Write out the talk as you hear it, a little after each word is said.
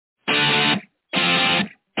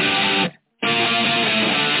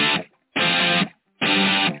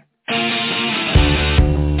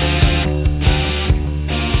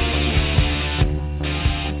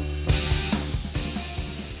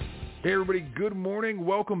everybody. Good morning.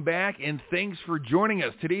 Welcome back, and thanks for joining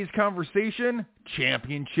us. Today's conversation,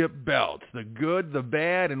 championship belts. The good, the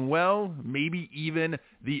bad, and, well, maybe even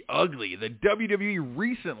the ugly. The WWE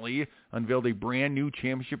recently unveiled a brand new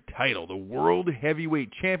championship title, the World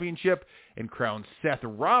Heavyweight Championship, and crowned Seth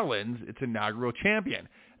Rollins its inaugural champion.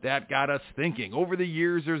 That got us thinking. Over the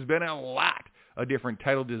years, there's been a lot of different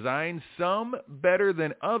title designs, some better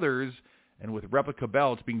than others. And with replica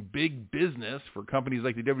belts being big business for companies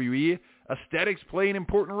like the WWE, aesthetics play an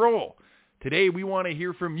important role. Today, we want to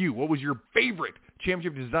hear from you. What was your favorite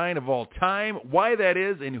championship design of all time, why that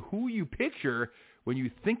is, and who you picture when you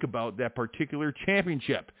think about that particular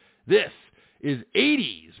championship? This is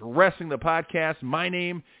 80s Wrestling, the podcast. My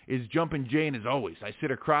name is Jumpin' Jay, and as always, I sit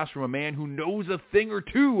across from a man who knows a thing or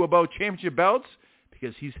two about championship belts,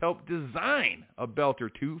 because he's helped design a belt or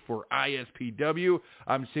two for ISPW.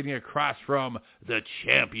 I'm sitting across from the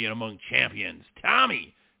champion among champions,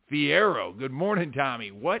 Tommy Fierro. Good morning, Tommy.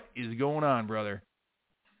 What is going on, brother?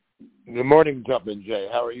 Good morning, Jumpin' Jay.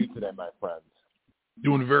 How are you today, my friend?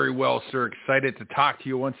 Doing very well, sir. Excited to talk to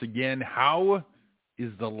you once again. How's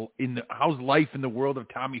life in the world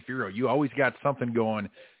of Tommy Fierro? You always got something going.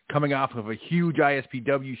 Coming off of a huge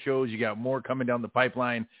ISPW shows, you got more coming down the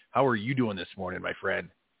pipeline. How are you doing this morning, my friend?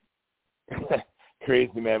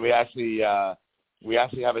 Crazy, man. We actually have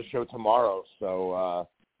a show tomorrow. So,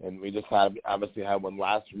 and we just had one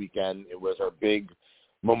last weekend. It was our big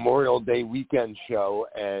Memorial Day weekend show,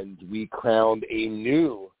 and we crowned a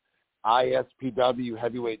new ISPW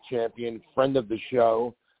heavyweight champion, friend of the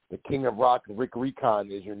show, the King of Rock, Rick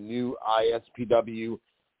Recon, is your new ISPW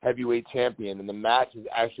heavyweight champion, and the match is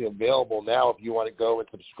actually available now if you want to go and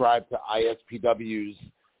subscribe to ISPW's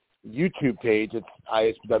YouTube page. It's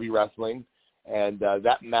ISPW Wrestling, and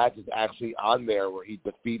that match is actually on there where he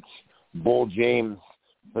defeats Bull James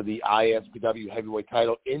for the ISPW heavyweight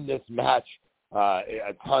title. In this match,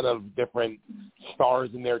 a ton of different stars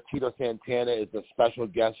in there. Tito Santana is a special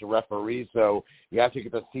guest referee, so you actually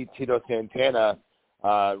get to see Tito Santana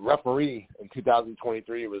referee in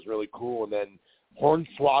 2023. It was really cool. And then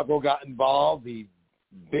Hornswoggle got involved. He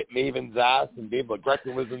bit Maven's ass, and Dave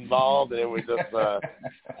LaGreca was involved, and it was just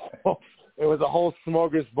it was a whole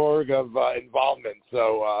smorgasbord of involvement.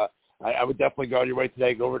 So I would definitely go on your way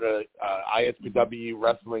today. Go over to ISPW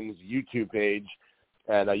Wrestling's YouTube page,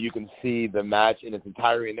 and you can see the match in its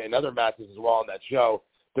entirety and other matches as well on that show.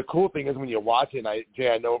 The cool thing is when you watch it,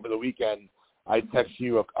 Jay, I know over the weekend I text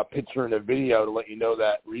you a picture and a video to let you know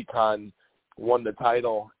that Recon won the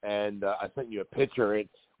title, and I sent you a picture.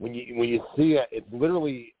 When you see it, it's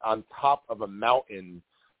literally on top of a mountain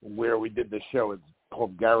where we did the show. It's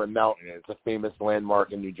called Garin Mountain. It's a famous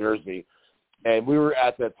landmark in New Jersey. And we were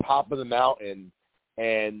at the top of the mountain,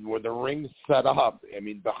 and where the ring's set up, I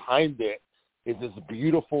mean, behind it is this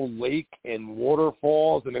beautiful lake and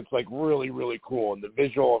waterfalls, and it's like really, really cool. And the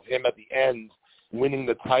visual of him at the end winning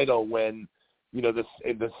the title when, you know, the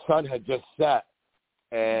sun had just set,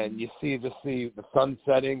 and you see the sun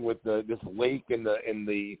setting with this lake and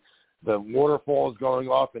the waterfalls going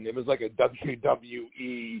off, and it was like a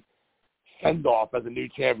WWE send-off as a new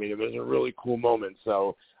champion. It was a really cool moment,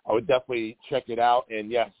 so I would definitely check it out.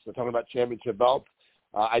 And yes, we're talking about championship belts.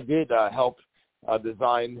 I did help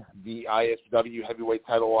design the ISW heavyweight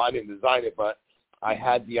title. Well, I didn't design it, but I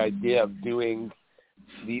had the idea of doing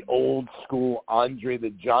the old school Andre the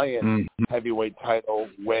Giant heavyweight title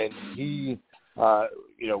when he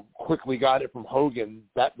quickly got it from Hogan.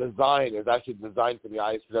 That design is actually designed for the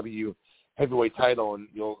ISPW heavyweight title, and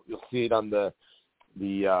you'll see it on the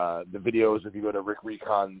videos if you go to Rick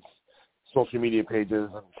Recon's social media pages.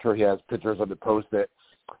 I'm sure he has pictures of it posted.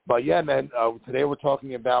 But yeah, man, today we're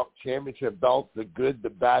talking about championship belts, the good, the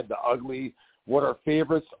bad, the ugly, what our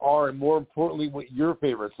favorites are, and more importantly, what your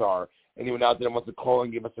favorites are. Anyone out there wants to call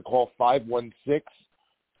and give us a call,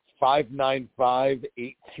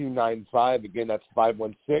 516-595-8295. Again, that's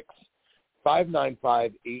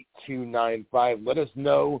 516-595-8295. Let us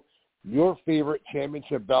know your favorite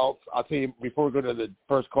championship belts. I'll tell you, before we go to the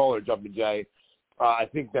first caller, Jumpin' Jay, I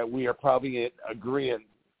think that we are probably in agreement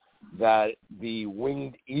that the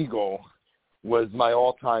Winged Eagle was my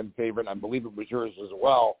all-time favorite. I believe it was yours as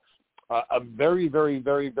well. A very, very,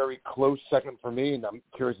 very, very close second for me, and I'm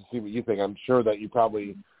curious to see what you think. I'm sure that you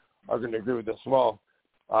probably are going to agree with this as well.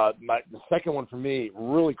 The second one for me,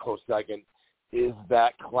 really close second, is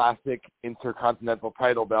that classic Intercontinental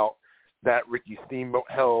title belt that Ricky Steamboat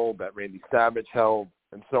held, that Randy Savage held,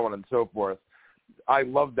 and so on and so forth. I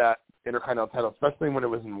love that Intercontinental title, especially when it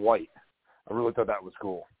was in white. I really thought that was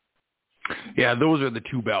cool. Yeah, those are the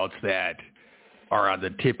two belts that are on the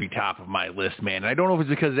tippy top of my list, man. And I don't know if it's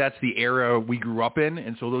because that's the era we grew up in,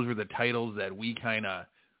 and so those were the titles that we kind of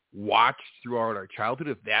watched throughout our childhood,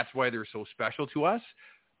 if that's why they're so special to us.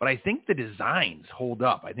 But I think the designs hold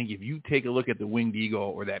up. I think if you take a look at the Winged Eagle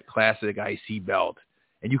or that classic IC belt,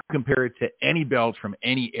 and you compare it to any belt from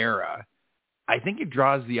any era, I think it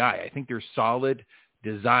draws the eye. I think they're solid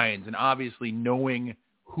designs, and obviously knowing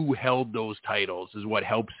who held those titles is what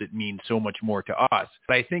helps it mean so much more to us.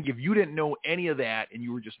 But I think if you didn't know any of that and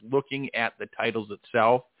you were just looking at the titles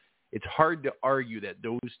itself, it's hard to argue that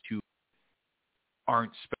those two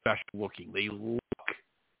aren't special looking. They look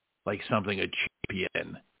like something a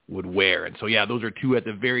champion would wear. And so, yeah, those are two at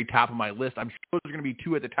the very top of my list. I'm sure those are going to be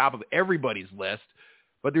two at the top of everybody's list,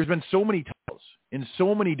 but there's been so many titles in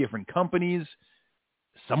so many different companies.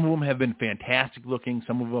 Some of them have been fantastic looking,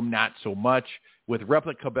 some of them not so much. With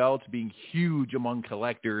replica belts being huge among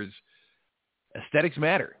collectors, aesthetics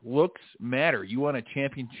matter. Looks matter. You want a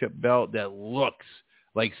championship belt that looks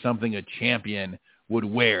like something a champion would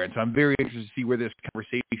wear. And so I'm very interested to see where this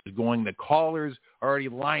conversation is going. The callers are already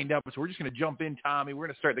lined up, so we're just going to jump in, Tommy. We're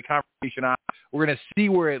going to start the conversation off. We're going to see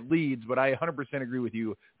where it leads, but I 100% agree with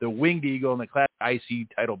you. The Winged Eagle and the Classic IC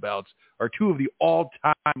title belts are two of the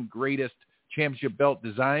all-time greatest championship belt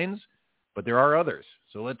designs, but there are others.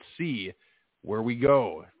 So let's see where we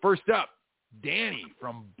go. First up, Danny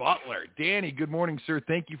from Butler. Danny, good morning, sir.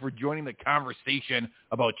 Thank you for joining the conversation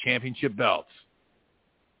about championship belts.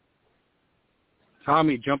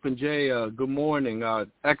 Tommy, Jumpin' Jay, good morning.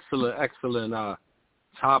 Excellent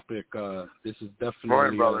topic. This is definitely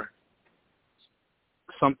morning, brother.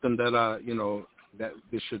 Something that that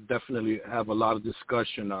this should definitely have a lot of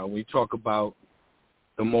discussion. When we talk about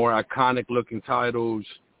the more iconic looking titles,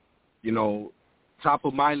 top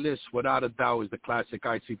of my list without a doubt is the Classic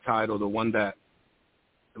IC title, the one that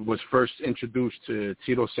was first introduced to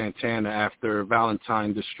Tito Santana after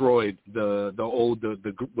Valentine destroyed the old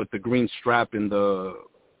with the green strap in the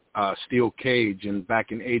steel cage, and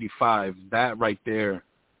back in '85. That right there,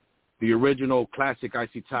 the original Classic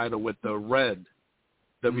IC title with the red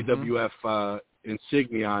WWF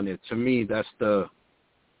insignia on it. To me, that's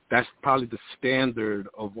probably the standard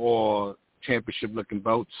of all championship looking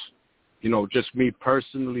belts. Just me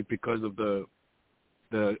personally, because of the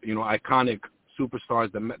iconic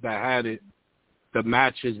superstars that had it, the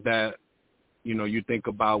matches that you think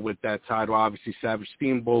about with that title, obviously Savage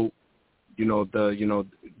Steamboat,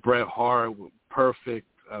 Bret Hart, Perfect,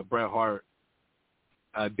 Bret Hart,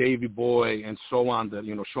 Davey Boy, and so on.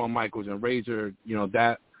 Shawn Michaels and Razor.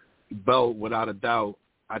 That belt, without a doubt,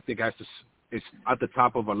 I think it's at the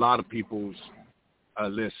top of a lot of people's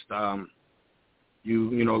list.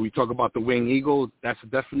 We talk about the Winged Eagle. That's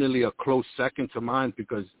definitely a close second to mine,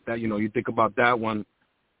 because that you think about that one.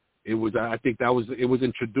 It was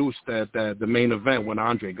introduced at the main event when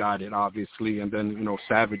Andre got it, obviously, and then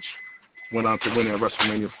Savage went on to win it at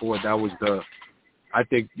WrestleMania 4. That was I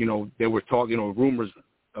think they were talking rumors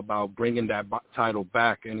about bringing that title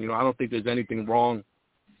back, and I don't think there's anything wrong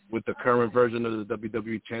with the current version of the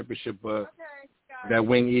WWE Championship, but that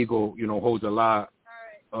Winged Eagle holds a lot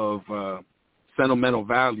of sentimental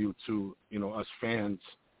value to us fans,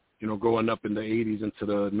 growing up in the 80s into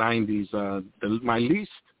the 90s. My least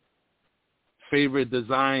favorite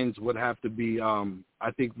designs would have to be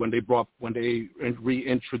I think when they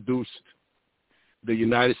reintroduced the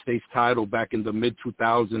United States title back in the mid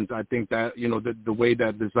 2000s. I think that the way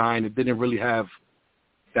that design, it didn't really have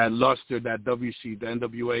that luster that the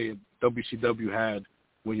NWA and WCW had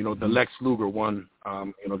when the Lex Luger one.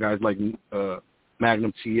 Guys like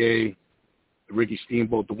Magnum TA, Ricky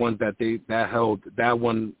Steamboat, the ones that held, that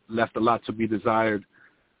one left a lot to be desired.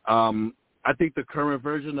 I think the current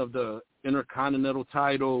version of the Intercontinental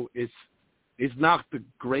title is not the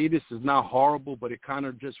greatest, it's not horrible, but it kind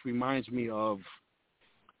of just reminds me of,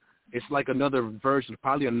 it's like another version,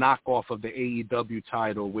 probably a knockoff of the AEW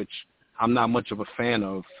title, which I'm not much of a fan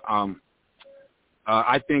of.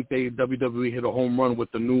 I think WWE hit a home run with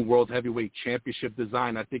the new World Heavyweight Championship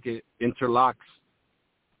design. I think it interlocks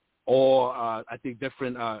all, I think,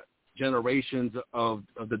 different generations of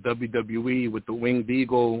the WWE with the Winged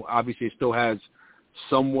Eagle. Obviously, it still has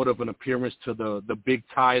somewhat of an appearance to the big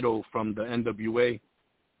title from the NWA.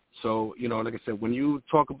 So, like I said, when you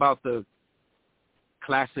talk about the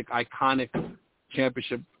classic, iconic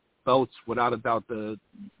championship belts, without a doubt, the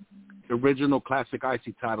original Classic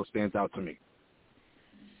IC title stands out to me.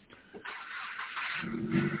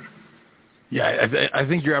 Yeah, I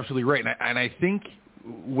think you're absolutely right. And I think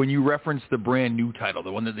when you reference the brand new title,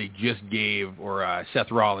 the one that they just gave, or Seth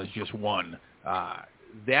Rollins just won,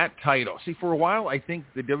 that title, see, for a while, I think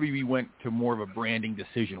the WWE went to more of a branding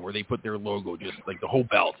decision where they put their logo, just like the whole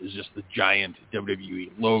belt is just the giant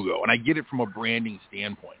WWE logo. And I get it from a branding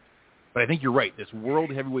standpoint. But I think you're right. This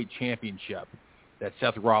World Heavyweight Championship that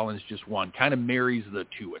Seth Rollins just won kind of marries the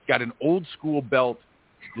two. It's got an old school belt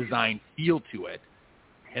design feel to it.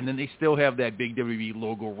 And then they still have that big WWE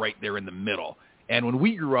logo right there in the middle. And when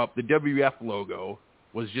we grew up, the WF logo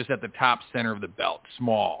was just at the top center of the belt,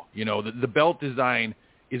 small. You know, the belt design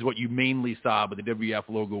is what you mainly saw, but the WF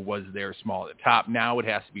logo was there small at the top. Now it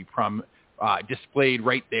has to be displayed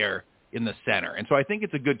right there in the center. And so I think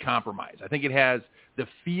it's a good compromise. I think it has the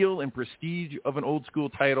feel and prestige of an old school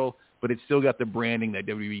title, but it's still got the branding that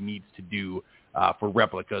WWE needs to do for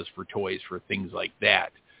replicas, for toys, for things like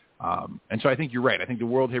that. And so I think you're right. I think the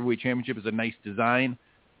World Heavyweight Championship is a nice design.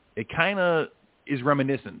 It kind of is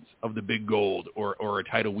reminiscent of the big gold or a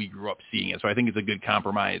title we grew up seeing. And so I think it's a good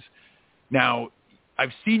compromise. Now,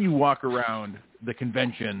 I've seen you walk around the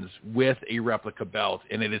conventions with a replica belt,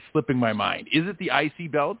 and it is slipping my mind. Is it the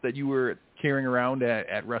IC belt that you were carrying around at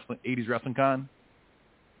 80s Wrestling Con?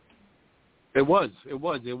 It was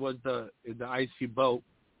the IC belt.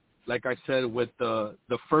 Like I said, with the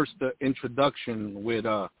first introduction with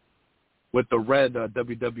the red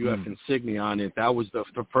WWF insignia on it, that was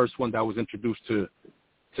the first one that was introduced to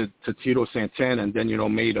Tito Santana, and then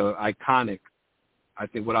made iconic, I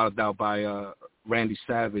think without a doubt, by Randy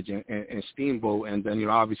Savage and Steamboat, and then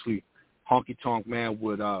obviously Honky Tonk Man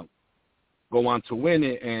would go on to win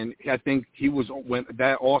it, and I think he was when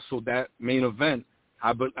that main event.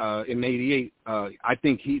 In '88, I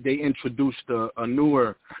think they introduced a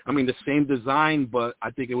newer, the same design, but I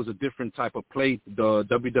think it was a different type of plate. The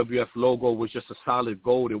WWF logo was just a solid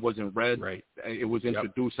gold; it wasn't red. Right. It was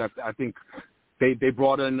introduced after. I think they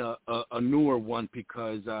brought in a newer one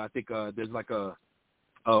because I think there's like a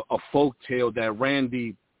folk tale that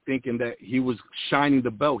Randy, thinking that he was shining the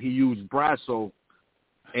belt, he used Brasso,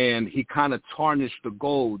 and he kind of tarnished the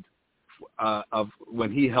gold of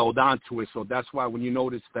when he held on to it. So that's why when you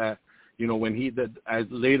notice that, when as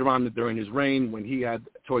later on during his reign, when he had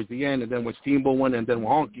towards the end, and then when Steamboat won, and then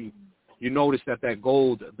Honky, you notice that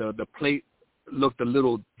gold, the plate looked a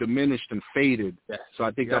little diminished and faded. Yes. So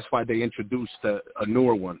I think that's why they introduced a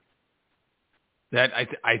newer one. That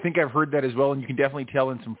I think I've heard that as well, and you can definitely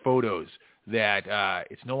tell in some photos that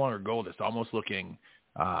it's no longer gold. It's almost looking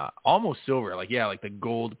almost silver, like the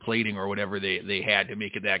gold plating or whatever they had to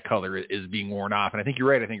make it that color is being worn off. And I think you're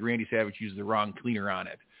right. I think Randy Savage used the wrong cleaner on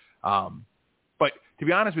it. But to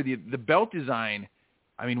be honest with you, the belt design,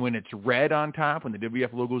 when it's red on top, when the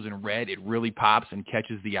WF logo's in red, it really pops and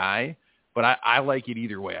catches the eye. But I like it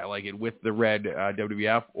either way. I like it with the red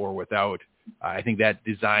WWF or without. I think that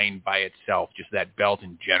design by itself, just that belt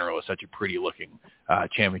in general, is such a pretty looking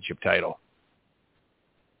championship title.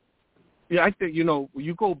 Yeah, I think,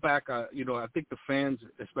 you go back, I think the fans,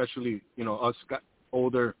 especially, us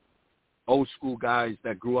older, old school guys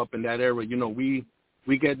that grew up in that era,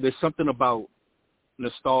 we get, there's something about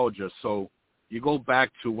nostalgia. So you go back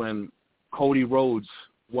to when Cody Rhodes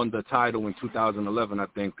won the title in 2011, I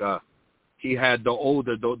think, he had the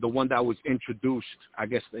one that was introduced, I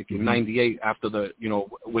guess, in 98 after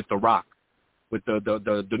with The Rock, with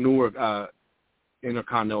the newer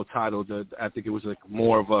Intercontinental title. I think it was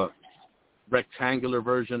more of a rectangular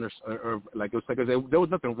version or like it was there was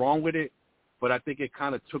nothing wrong with it, but I think it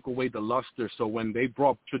kind of took away the luster. So when they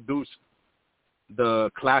introduced the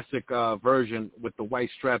classic version with the white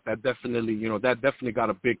strap, that definitely got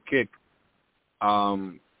a big kick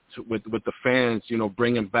with the fans,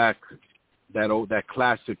 bringing back that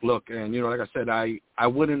classic look. And like I said, I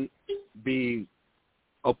wouldn't be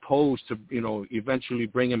opposed to eventually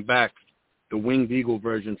bringing back the Winged Eagle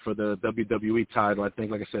version for the WWE title. I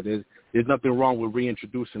think, like I said, there's nothing wrong with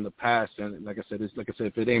reintroducing the past. And like I said,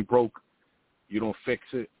 if it ain't broke, you don't fix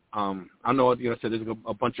it. I know, I said there's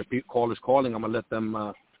a bunch of callers calling. I'm gonna let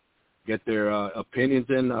them get their opinions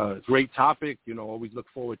in. Great topic. Always look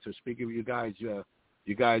forward to speaking with you guys.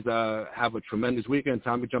 You guys have a tremendous weekend.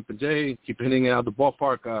 Tommy Jumpin' Jay, keep hitting it out of the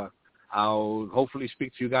ballpark. I'll hopefully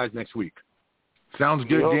speak to you guys next week. Sounds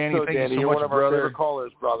good, Danny. So, Thank Danny, you so you're much, one of our brother. favorite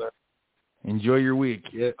callers, brother. Enjoy your week.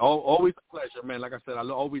 Yeah, always a pleasure, man. Like I said,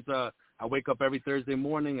 I wake up every Thursday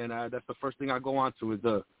morning, and that's the first thing I go on to is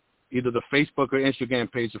either the Facebook or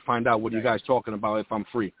Instagram page to find out what you guys talking about if I'm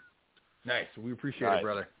free. Nice. We appreciate it,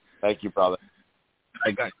 brother. Thank you, brother.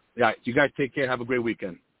 All right, guys. You guys take care. Have a great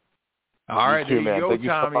weekend. All right, you too, there you man. go, Thank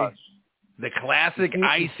Tommy. You so much. The classic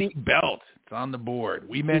IC belt. It's on the board.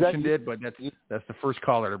 We mentioned it, but that's the first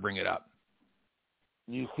caller to bring it up.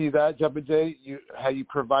 You see that, Jumpin' Jay? How you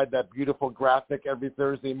provide that beautiful graphic every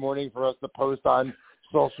Thursday morning for us to post on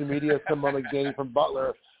social media. Someone like Danny from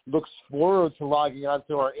Butler looks forward to logging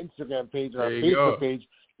onto our Instagram page and our Facebook page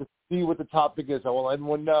to see what the topic is. I will let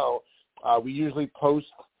everyone know. We usually post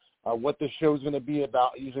what the show is going to be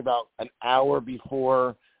about, usually about an hour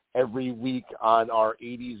before every week on our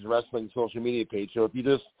 80s Wrestling social media page. So if you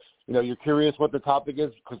just, you're curious what the topic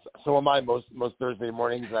is, because so am I most Thursday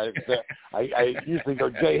mornings. I usually go,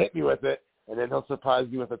 Jay, hit me with it, and then he'll surprise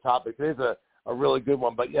me with the topic. Today's a really good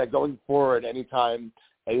one. But, yeah, going forward, anytime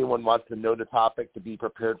anyone wants to know the topic, to be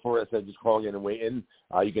prepared for it, instead of just calling in and waiting,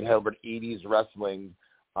 you can head over to 80s Wrestling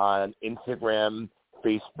on Instagram,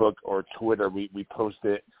 Facebook, or Twitter. We post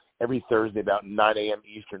it every Thursday about 9 a.m.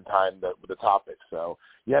 Eastern time with the topic. So,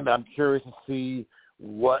 yeah, man, I'm curious to see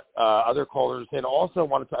what other callers say. And also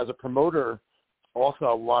wanted to, as a promoter, I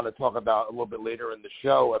want to talk about a little bit later in the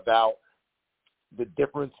show about the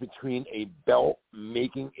difference between a belt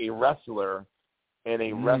making a wrestler and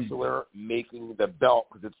a wrestler making the belt,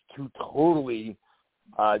 because it's two totally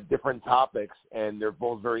different topics, and they're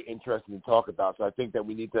both very interesting to talk about. So I think that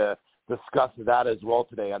we need to discuss that as well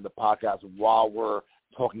today on the podcast while we're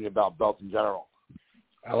talking about belts in general.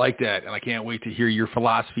 I like that, and I can't wait to hear your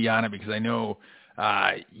philosophy on it, because I know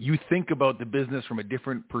you think about the business from a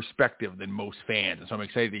different perspective than most fans, and so I'm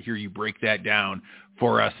excited to hear you break that down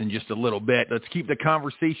for us in just a little bit. Let's keep the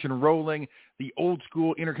conversation rolling. The Old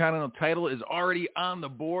School Intercontinental title is already on the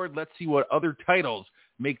board. Let's see what other titles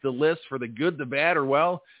make the list for the good, the bad, or,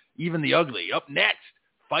 well, even the ugly. Up next,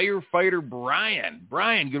 Firefighter Brian.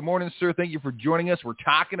 Brian, good morning, sir. Thank you for joining us. We're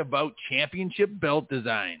talking about championship belt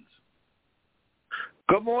designs.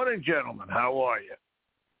 Good morning, gentlemen. How are you?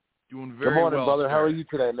 Doing very well. Good morning, brother. Sir. How are you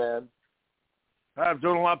today, man? I'm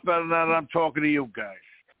doing a lot better than I'm talking to you guys.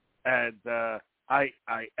 And I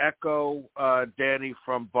echo Danny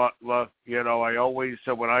from Butler. I always,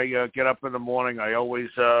 when I get up in the morning, I always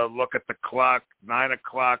look at the clock, 9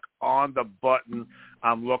 o'clock on the button.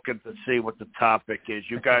 I'm looking to see what the topic is.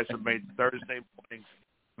 You guys have made Thursday morning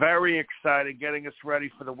very exciting, getting us ready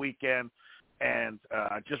for the weekend. And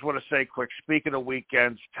I just want to say quick, speaking of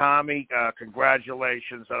weekends, Tommy,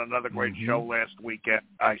 congratulations on another great show last weekend.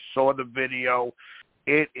 I saw the video.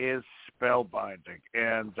 It is spellbinding.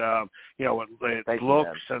 And, it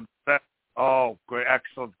looks and great,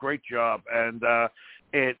 excellent, great job. And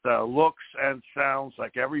it looks and sounds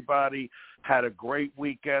like everybody had a great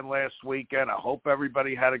weekend last weekend. I hope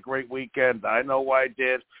everybody had a grepe weekend. I know I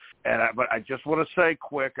did. But I just want to say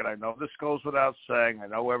quick, and I know this goes without saying, I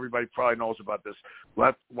know everybody probably knows about this.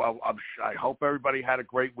 I hope everybody had a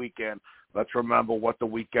great weekend. Let's remember what the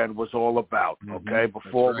weekend was all about, okay?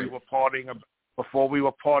 Before we were partying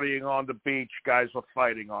on the beach, guys were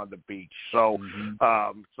fighting on the beach. So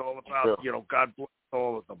it's all about, God bless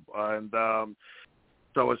all of them. And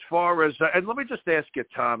so as far as, and let me just ask you,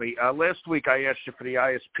 Tommy, last week I asked you for the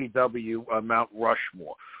ISPW Mount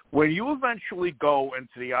Rushmore. When you eventually go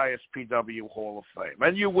into the ISPW Hall of Fame,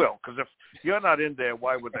 and you will, because if you're not in there,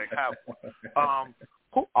 why would they have one?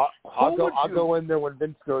 I'll go in there when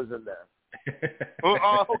Vince goes in there.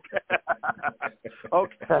 Okay.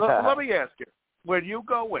 Okay. Let me ask you: when you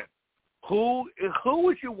go in, who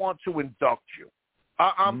would you want to induct you?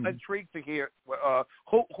 I'm intrigued to hear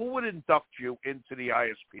who would induct you into the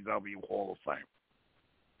ISPW Hall of Fame.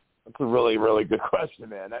 That's a really, really good question,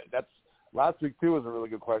 man. That's last week too was a really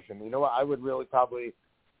good question. You know what? I would really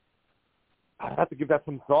I'd have to give that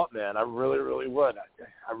some thought, man. I really, really would.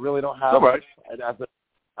 I really don't have. Right.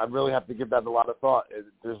 I really have to give that a lot of thought.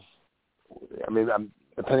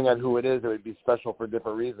 Depending on who it is, it would be special for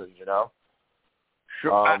different reasons,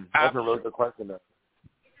 Sure. That's a really good question, man.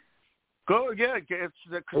 Go, yeah.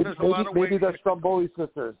 There's a lot of ways. Maybe the Stromboli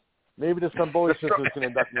sisters. Maybe the Stromboli sisters can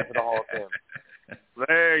induct me into the Hall of Fame.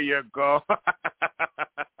 There you go.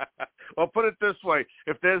 Well, put it this way.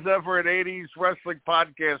 If there's ever an 80s Wrestling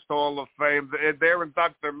Podcast Hall of Fame, they're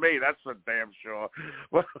inducting me. That's for damn sure.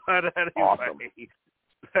 But anyway. Awesome.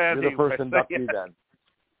 You're the first inductee then.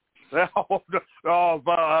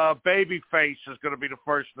 Babyface is going to be the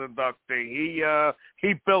first inductee.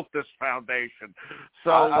 He built this foundation.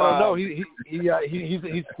 So I don't know. He's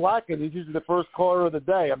slacking. He's usually the first caller of the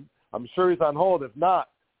day. I'm sure he's on hold. If not,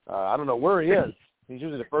 I don't know where he is. He's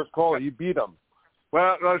usually the first caller. You beat him.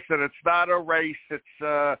 Well, listen, it's not a race.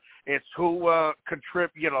 It's who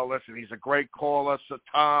contribute. Listen, he's a great caller. So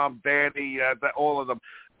Tom, Danny, all of them,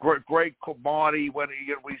 great Marty when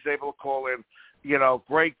he's able to call in.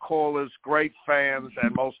 Great callers, great fans,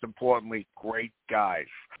 and most importantly, great guys.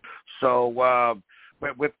 So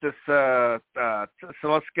with this, so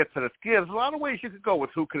let's get to this. Yeah, there's a lot of ways you could go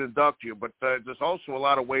with who can induct you, but there's also a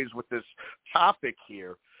lot of ways with this topic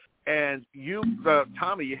here. And you,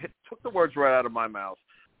 Tommy, you took the words right out of my mouth.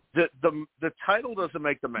 The title doesn't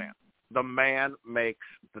make the man. The man makes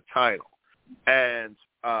the title. And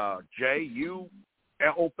Jay, you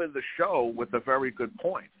opened the show with a very good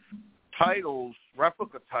point. Titles,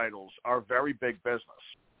 replica titles, are very big business.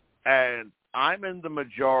 And I'm in the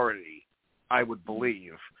majority, I would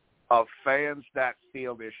believe, of fans that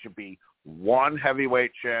feel there should be one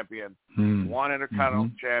heavyweight champion, one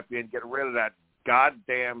Intercontinental champion, get rid of that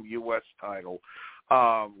goddamn U.S. title,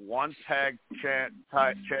 one tag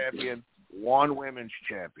champion, one women's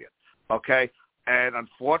champion, okay? And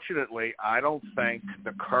unfortunately, I don't think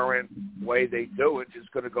the current way they do it is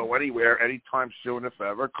going to go anywhere anytime soon, if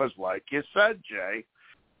ever, because like you said, Jay,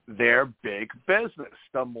 they're big business.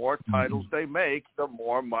 The more titles they make, the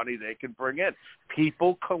more money they can bring in.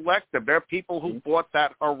 People collect them. There are people who bought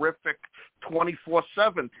that horrific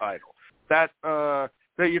 24/7 title. That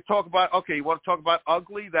you talk about, okay, you want to talk about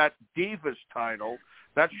ugly, that Divas title,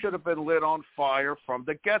 that should have been lit on fire from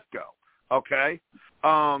the get-go, okay?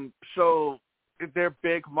 So they're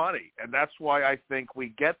big money, and that's why I think we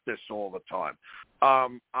get this all the time.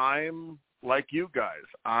 I'm like you guys.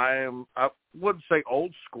 I wouldn't say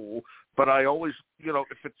old school, but I always,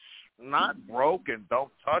 if it's not broken,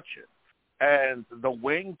 don't touch it. And the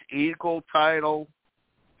Winged Eagle title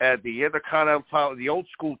and the Intercontinental title, the old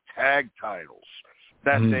school tag titles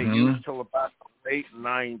that they used till about the late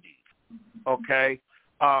 90s, okay?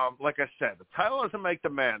 Like I said, the title doesn't make the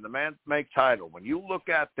man. The man makes title. When you look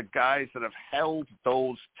at the guys that have held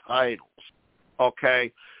those titles,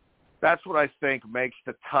 okay, that's what I think makes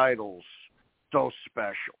the titles so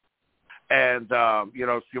special. And,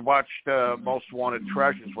 if you watched Most Wanted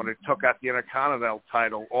Treasures, when they took out the Intercontinental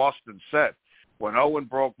title, Austin said, when Owen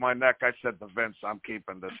broke my neck, I said to Vince, I'm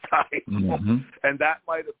keeping this title. And that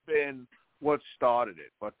might have been what started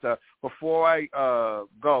it. But before I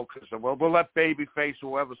go, because we'll let Babyface,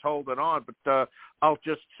 whoever's holding on, but I'll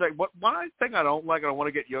just say, one thing I don't like, and I want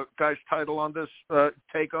to get your guys' title on this,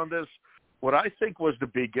 take on this, what I think was the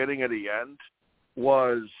beginning of the end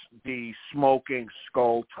was the Smoking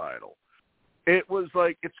Skull title. It was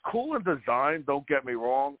like, it's cool in design, don't get me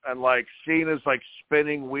wrong, and like Cena's like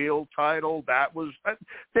spinning wheel title,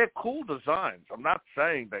 they're cool designs. I'm not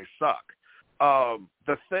saying they suck.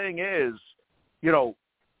 The thing is,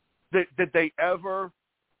 did they ever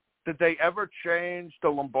change the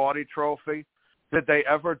Lombardi Trophy? Did they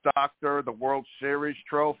ever doctor the World Series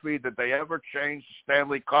trophy? Did they ever change the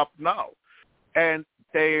Stanley Cup? No. And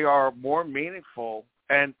they are more meaningful,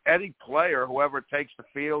 and any player, whoever takes the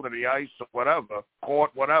field or the ice or whatever,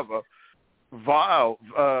 court, whatever,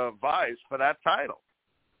 vies for that title.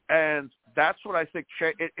 And that's what I think,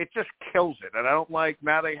 it just kills it. And I don't like,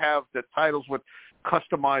 now they have the titles with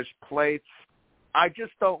customized plates. I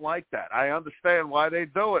just don't like that. I understand why they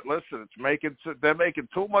do it. Listen, they're making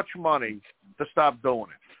too much money to stop doing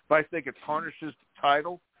it. But I think it tarnishes the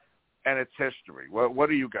title and its history. What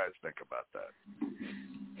do you guys think about that?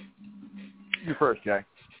 You first, Jay.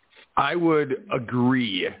 I would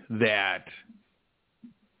agree that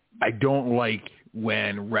I don't like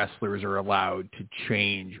when wrestlers are allowed to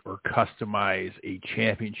change or customize a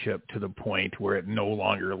championship to the point where it no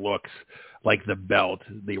longer looks like the belt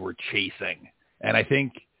they were chasing. And I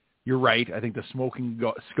think you're right. I think the Smoking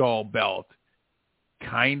Skull belt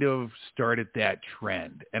kind of started that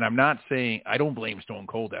trend. And I'm not saying, I don't blame Stone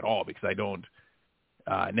Cold at all, because I don't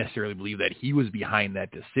necessarily believe that he was behind that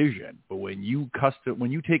decision. But when you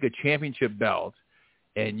take a championship belt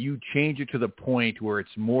and you change it to the point where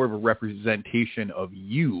it's more of a representation of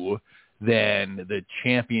you than the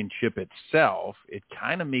championship itself, it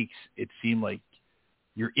kind of makes it seem like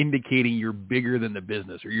you're indicating you're bigger than the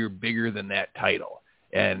business, or you're bigger than that title.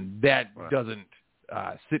 And that doesn't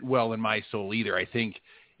sit well in my soul either. I think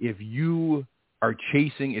if you are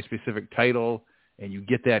chasing a specific title and you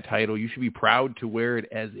get that title, you should be proud to wear it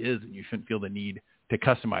as is, and you shouldn't feel the need to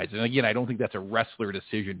customize it. And again, I don't think that's a wrestler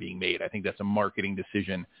decision being made. I think that's a marketing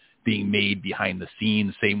decision being made behind the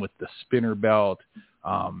scenes. Same with the spinner belt.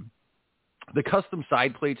 The custom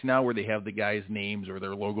side plates now where they have the guys' names or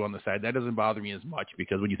their logo on the side, that doesn't bother me as much,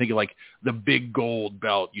 because when you think of like the big gold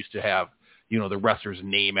belt used to have, the wrestler's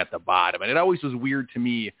name at the bottom. And it always was weird to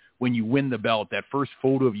me when you win the belt, that first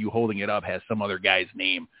photo of you holding it up has some other guy's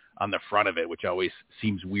name on the front of it, which always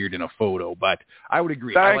seems weird in a photo. But I would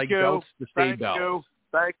agree. I like belts to stay belts.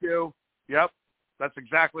 Thank you. Yep. That's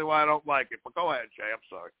exactly why I don't like it. But go ahead, Jay. I'm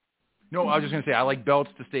sorry. No, I was just going to say, I like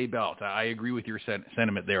belts to stay belts. I agree with your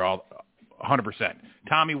sentiment there 100%.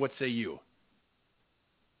 Tommy, what say you?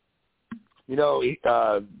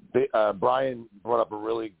 Brian brought up a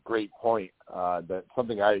really great point, that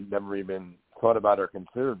something I never even thought about or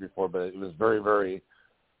considered before, but it was very, very,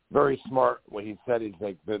 very smart what he said. He's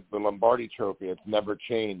like, the Lombardi Trophy, it's never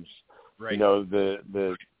changed. Right. You know,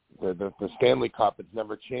 the Stanley Cup, it's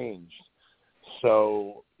never changed.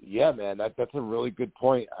 So, yeah, man, that's a really good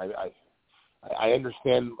point. I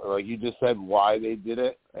understand, like you just said, why they did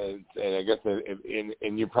it, and I guess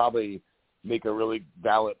and you probably make a really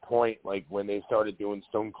valid point, like when they started doing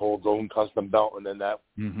Stone Cold's own custom belt, and then that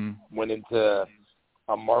went into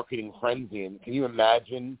a marketing frenzy. And can you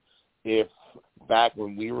imagine if back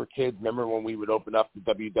when we were kids, remember when we would open up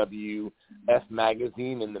the WWF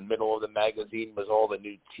magazine, in the middle of the magazine was all the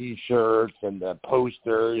new T-shirts and the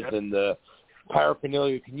posters and the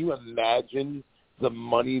paraphernalia? Can you imagine the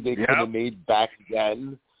money they could have made back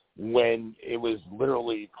then when it was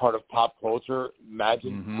literally part of pop culture?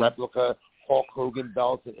 Imagine replica Hulk Hogan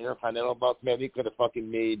belts and Intercontinental belts. Man, they could have fucking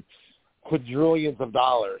made quadrillions of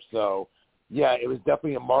dollars. So, yeah, it was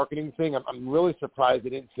definitely a marketing thing. I'm really surprised they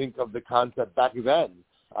didn't think of the concept back then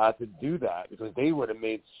to do that, because they would have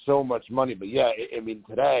made so much money. But, yeah, I mean,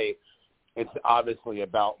 today it's obviously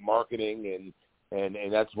about marketing,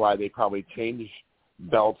 and that's why they probably change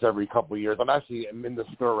belts every couple of years. I'm in the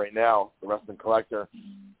store right now, the Wrestling Collector,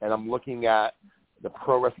 and I'm looking at the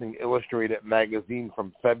Pro Wrestling Illustrated magazine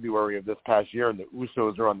from February of this past year, and the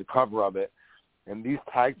Usos are on the cover of it. And these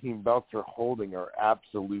tag team belts they're holding are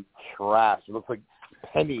absolute trash. It looks like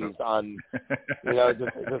pennies on, you know,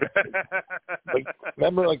 just like,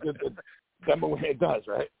 remember, like the demolition, it does,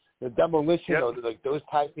 right? The demolition, like those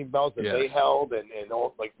tag team belts that they held, and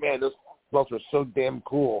all, like, man, those belts are so damn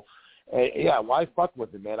cool. And, yeah, why fuck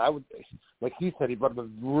with it, man? I would, like he said, he brought up a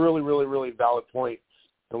really, really, really valid point.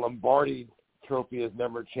 The Lombardi Trophy has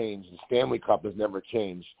never changed. The Stanley Cup has never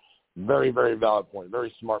changed. Very, very valid point.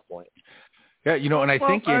 Very smart point. Yeah, you know, and I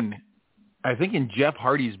think in Jeff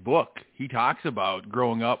Hardy's book, he talks about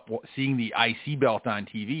growing up seeing the IC belt on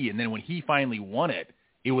TV, and then when he finally won it,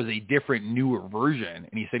 it was a different, newer version.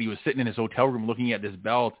 And he said he was sitting in his hotel room looking at this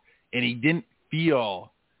belt, and he didn't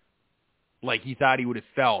feel like he thought he would have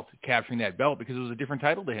felt capturing that belt, because it was a different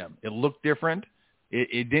title to him. It looked different.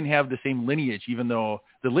 It didn't have the same lineage, even though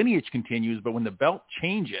the lineage continues. But when the belt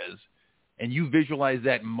changes and you visualize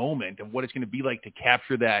that moment of what it's going to be like to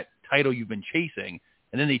capture that title you've been chasing,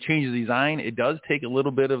 and then they change the design, it does take a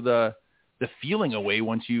little bit of the feeling away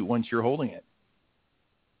once you're holding it.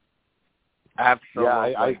 Absolutely. Yeah,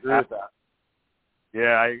 I agree with that.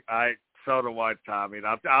 Yeah, I so do I, Tommy.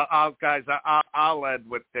 I'll end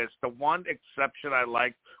with this. The one exception I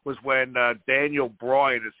liked was when Daniel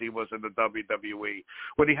Bryan, as he was in the WWE,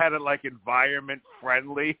 when he had it like environment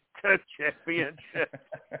friendly championship.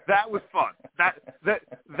 That was fun.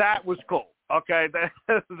 That was cool. Okay,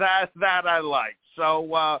 that I liked.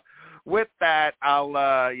 So with that, I'll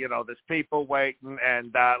there's people waiting,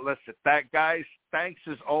 and listen, guys, thanks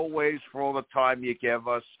as always for all the time you give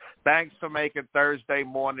us. Thanks for making Thursday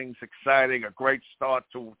mornings exciting, a great start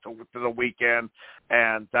to the weekend,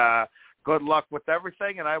 and good luck with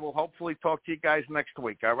everything. And I will hopefully talk to you guys next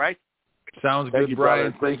week. All right? Sounds good,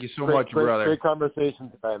 Brian. Thank you so much, brother. Great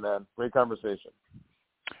conversation today, man. Great conversation.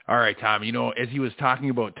 All right, Tom. You know, as he was talking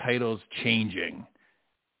about titles changing,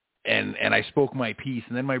 and I spoke my piece,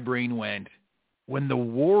 and then my brain went, when the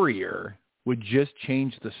Warrior would just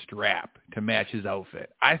change the strap to match his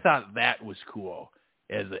outfit. I thought that was cool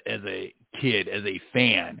as a kid, as a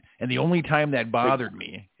fan. And the only time that bothered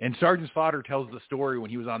me, and Sergeant Slaughter tells the story when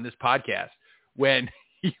he was on this podcast, when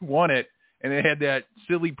he won it, and it had that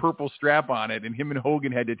silly purple strap on it, and him and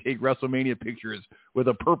Hogan had to take WrestleMania pictures with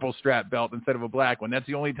a purple strap belt instead of a black one. That's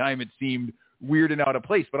the only time it seemed weird and out of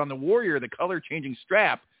place. But on the Warrior, the color-changing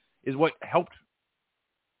strap is what helped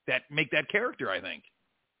make that character, I think.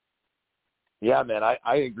 Yeah, man,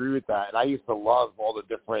 I agree with that. And I used to love all the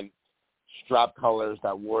different strap colors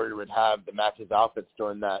that Warrior would have to match his outfits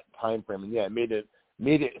during that time frame. And, yeah, it made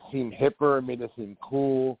it seem hipper, made it seem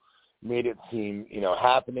cool, made it seem,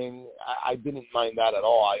 happening. I didn't mind that at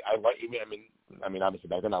all. I mean, obviously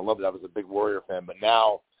back then I loved it. I was a big Warrior fan, but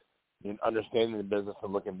now, understanding the business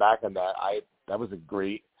and looking back on that, that was a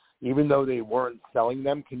great. Even though they weren't selling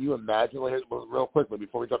them, can you imagine? Real quickly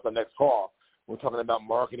before we jump to the next call, we're talking about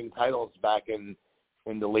marketing titles back in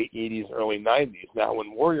the late '80s, early '90s. Now,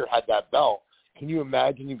 when Warrior had that belt, can you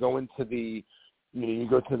imagine? You go into you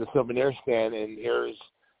go to the souvenir stand, and here's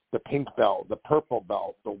the pink belt, the purple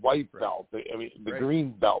belt, the white belt, the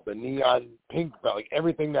green belt, the neon pink belt, like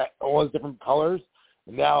everything that all those different colors.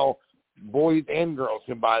 And now boys and girls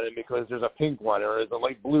can buy them because there's a pink one or there's a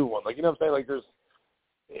light blue one. Like, you know what I'm saying? Like, there's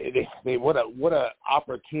what a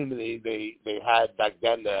opportunity they had back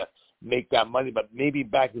then to make that money. But maybe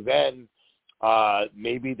back then,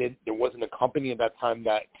 Maybe there wasn't a company at that time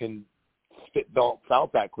that can spit belts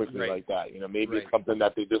out that quickly like that. Maybe it's something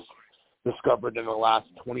that they just discovered in the last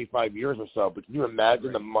 25 years or so. But can you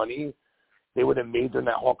imagine the money they would have made during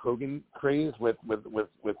that Hulk Hogan craze with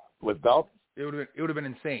belts? It would have been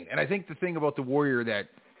insane. And I think the thing about the Warrior that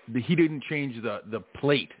he didn't change the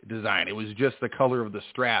plate design. It was just the color of the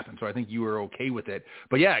strap. And so I think you were okay with it.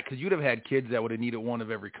 But yeah, because you'd have had kids that would have needed one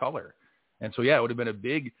of every color. And so, yeah, it would have been a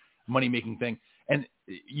big money-making thing. And,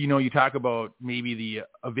 you talk about maybe the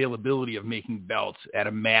availability of making belts at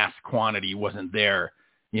a mass quantity wasn't there,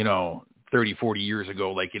 30, 40 years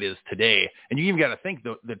ago like it is today. And you even got to think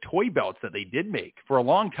the toy belts that they did make. For a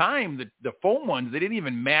long time, the foam ones, they didn't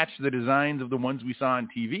even match the designs of the ones we saw on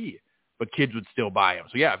TV, but kids would still buy them.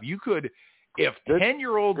 So, yeah, if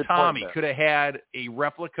 10-year-old Tommy could have had a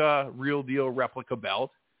real deal replica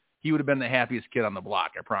belt, he would have been the happiest kid on the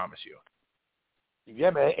block, I promise you.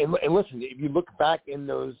 Yeah, man. And listen, if you look back in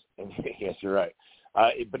those, and yes, you're right.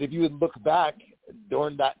 But if you would look back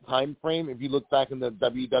during that time frame, if you look back in the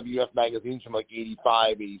WWF magazines from like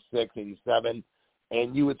 85, 86, 87,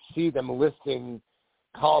 and you would see them listing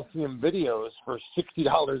Coliseum videos for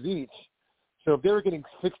 $60 each. So if they were getting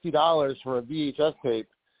 $60 for a VHS tape,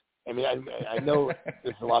 I mean, I know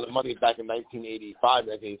there's a lot of money back in 1985,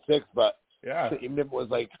 1986, but even if it was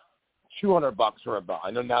like $200 for a belt.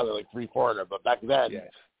 I know now they're like $300-$400, but back then,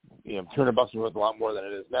 $200 was worth a lot more than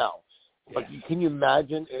it is now. But can you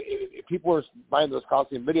imagine if people were buying those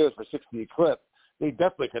Coliseum videos for $60 a clip? They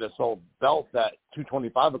definitely could have sold belts at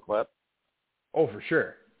 $225 a clip. Oh, for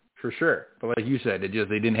sure. But like you said, they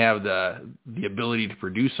didn't have the ability to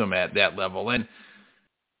produce them at that level. And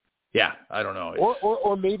yeah, I don't know.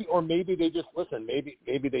 Or maybe they just listen. Maybe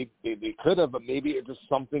they could have, but maybe it's just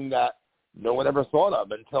something that no one ever thought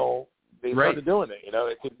of until they started doing it.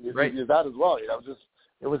 It could be that as well.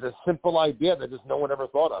 It was a simple idea that just no one ever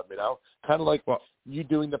thought of. Kind of like you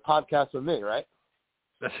doing the podcast with me, right?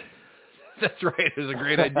 That's right. It was a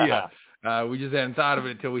great idea. We just hadn't thought of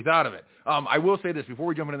it until we thought of it. I will say this before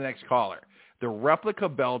we jump into the next caller. The replica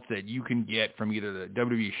belts that you can get from either the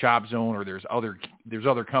WWE Shop Zone or there's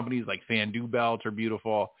other companies like Fandu belts are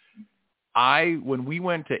beautiful. When we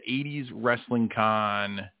went to 80s Wrestling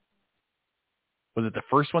Con, was it the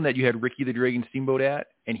first one that you had Ricky the Dragon Steamboat at?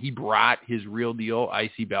 And he brought his real deal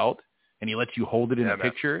IC belt and he lets you hold it in a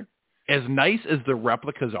picture. As nice as the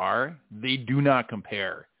replicas are, they do not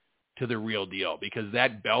compare to the real deal because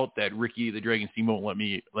that belt that Ricky the Dragon Steamboat let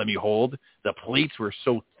me hold, the plates were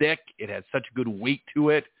so thick. It had such good weight to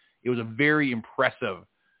it. It was a very impressive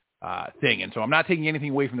thing. And so I'm not taking anything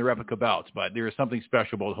away from the replica belts, but there is something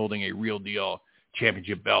special about holding a real deal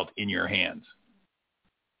championship belt in your hands.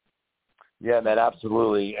 Yeah, man,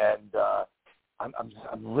 absolutely. And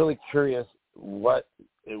I'm really curious what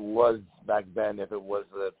it was back then. If it was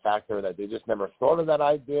the factor that they just never thought of that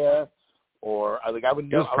idea, or I would know.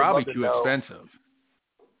 It was probably too expensive.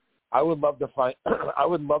 I would love to find. I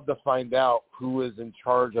would love to find out who was in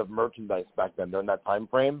charge of merchandise back then during that time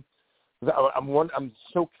frame. I'm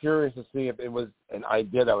so curious to see if it was an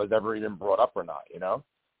idea that was ever even brought up or not.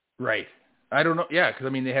 Right. I don't know. Yeah,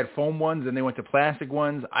 because they had foam ones and they went to plastic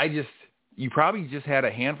ones. You probably just had a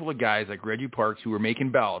handful of guys like Reggie Parks who were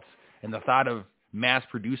making belts, and the thought of mass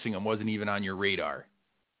producing them wasn't even on your radar.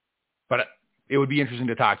 But it would be interesting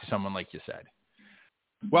to talk to someone like you said.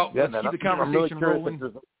 Well, let's keep the conversation rolling.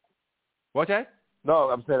 What's that? No,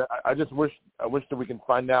 I'm saying I just wish that we can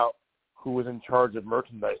find out who was in charge of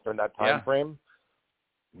merchandise during that time frame,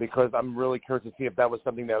 because I'm really curious to see if that was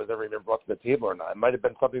something that was ever even brought to the table or not. It might have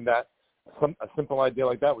been something that a simple idea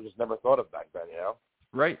like that we just never thought of back then.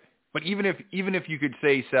 Right. But even if you could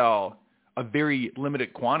say sell a very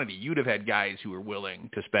limited quantity, you'd have had guys who were willing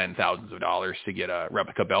to spend thousands of dollars to get a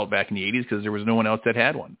replica belt back in the 80s because there was no one else that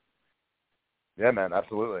had one. Yeah, man,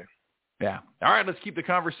 absolutely. Yeah. All right, let's keep the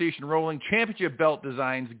conversation rolling. Championship belt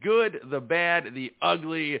designs, good, the bad, the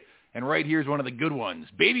ugly, and right here's one of the good ones.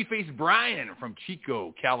 Babyface Brian from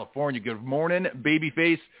Chico, California. Good morning,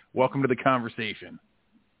 Babyface. Welcome to the conversation.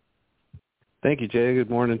 Thank you, Jay.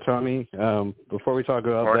 Good morning, Tommy. Before we talk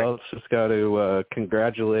about belts, just got to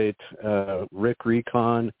congratulate Rick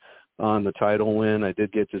Recon on the title win. I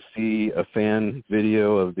did get to see a fan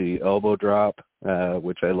video of the elbow drop,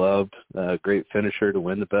 which I loved. Great finisher to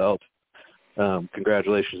win the belt.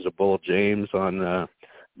 Congratulations to Bull James on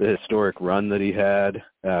the historic run that he had.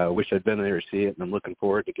 Wish I'd been there to see it, and I'm looking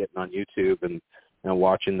forward to getting on YouTube and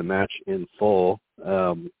watching the match in full.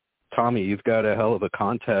 Tommy, you've got a hell of a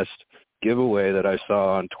contest giveaway that I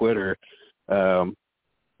saw on Twitter.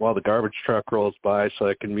 while the garbage truck rolls by so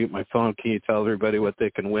I can mute my phone, can you tell everybody what they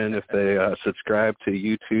can win if they subscribe to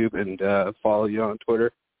YouTube and follow you on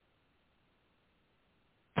Twitter?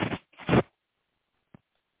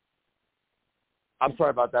 I'm sorry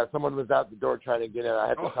about that. Someone was out the door trying to get in. I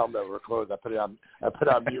had to tell them that we're closed. I put it on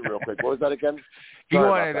mute real quick. What was that again? He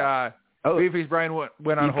wanted Babyface Brian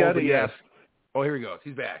went on hold. Yes. Oh, here he goes.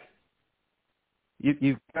 He's back.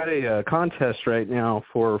 You've got a contest right now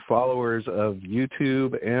for followers of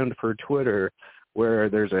YouTube and for Twitter, where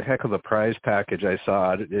there's a heck of a prize package. I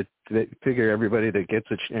saw it. They figure everybody that gets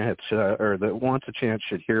a chance or that wants a chance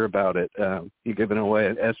should hear about it. You're giving away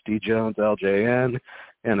an SD Jones LJN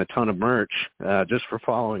and a ton of merch just for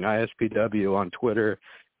following ISPW on Twitter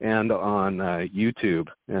and on YouTube.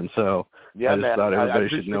 And so I just thought everybody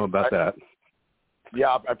should know about that. Yeah,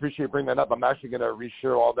 I appreciate you bringing that up. I'm actually going to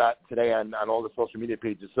reshare all that today on all the social media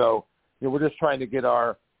pages. So, we're just trying to get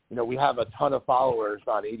our, we have a ton of followers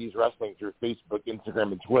on 80s Wrestling through Facebook,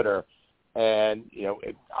 Instagram, and Twitter. And,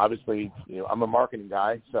 obviously, I'm a marketing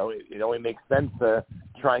guy, so it only makes sense to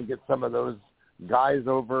try and get some of those guys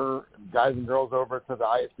and girls over to the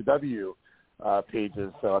ISPW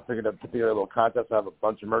pages. So I figured I'd put together a little contest. I have a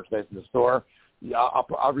bunch of merchandise in the store. Yeah,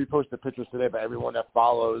 I'll repost the pictures today, but everyone that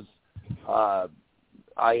follows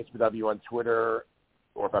ISPW on Twitter,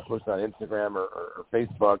 or if I post it on Instagram or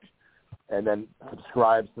Facebook, and then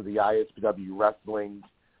subscribes to the ISPW Wrestling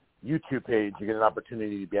YouTube page, you get an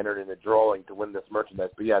opportunity to be entered in a drawing to win this merchandise.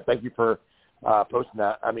 But yeah, thank you for saying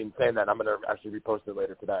that. I'm going to actually repost it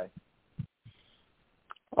later today.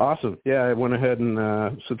 Awesome. Yeah, I went ahead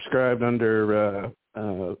and subscribed under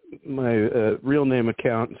my real name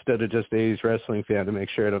account instead of just 80s Wrestling Fan to make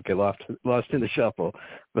sure I don't get lost in the shuffle.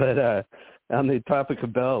 But on the topic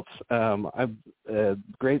of belts,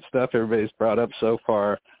 great stuff everybody's brought up so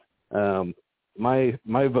far. My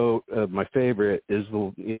vote, my favorite is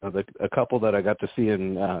a couple that I got to see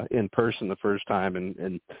in person the first time,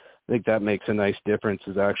 and I think that makes a nice difference.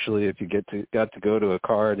 Is actually if you got to go to a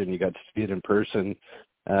card and you got to see it in person.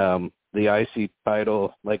 The IC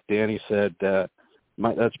title, like Danny said,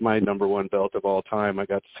 that's my number one belt of all time. I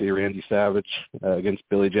got to see Randy Savage against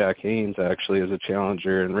Billy Jack Haynes actually as a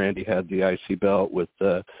challenger, and Randy had the IC belt with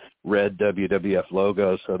the red WWF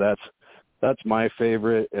logo. So that's my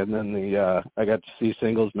favorite. And then I got to see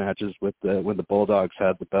singles matches when the Bulldogs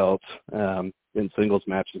had the belts in singles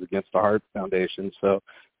matches against the Hart Foundation. So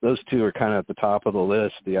those two are kind of at the top of the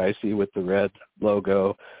list. The IC with the red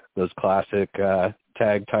logo, those classic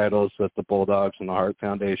tag titles that the Bulldogs and the Hart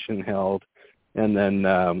Foundation held. And then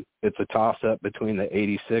it's a toss-up between the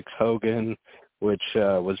 86 Hogan, which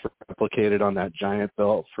was replicated on that giant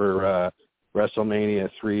belt for WrestleMania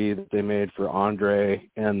 3 that they made for Andre,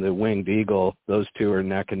 and the Winged Eagle. Those two are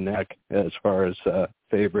neck and neck as far as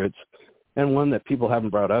favorites. And one that people haven't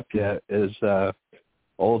brought up yet is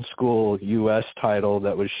old school U.S. title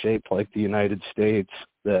that was shaped like the United States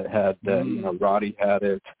that had, Roddy had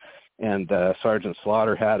it, and Sergeant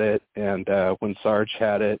Slaughter had it. And when Sarge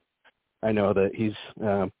had it, I know that he's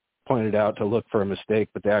pointed out to look for a mistake,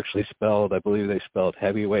 but I believe they spelled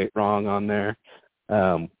heavyweight wrong on there.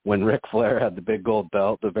 When Ric Flair had the big gold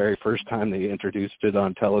belt, the very first time they introduced it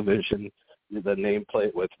on television, the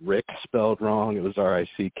nameplate with Rick spelled wrong. It was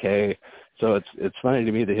R-I-C-K. So it's funny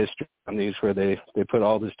to me, the history on these, where they put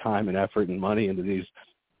all this time and effort and money into these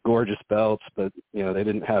gorgeous belts, but they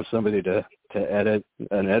didn't have somebody to edit,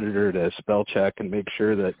 an editor to spell check and make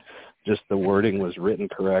sure that just the wording was written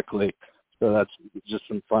correctly. So that's just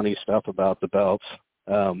some funny stuff about the belts.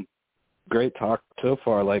 Great talk so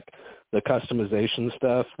far. Like the customization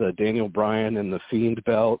stuff, the Daniel Bryan and the Fiend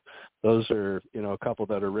belt, those are, a couple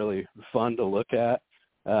that are really fun to look at.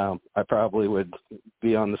 I probably would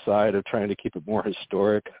be on the side of trying to keep it more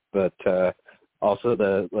historic, but also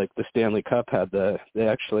the Stanley Cup had they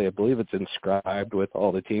actually, I believe it's inscribed with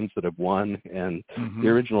all the teams that have won, and the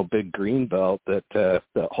original big green belt that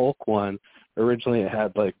Hulk won, originally it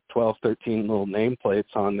had 12, 13 little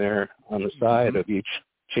nameplates on there on the side of each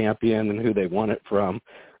champion and who they won it from.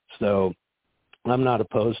 So I'm not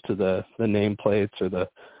opposed to the nameplates or the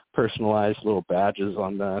personalized little badges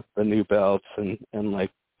on the new belts. And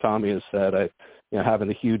like Tommy has said, having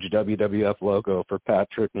the huge WWF logo for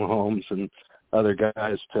Patrick Mahomes and other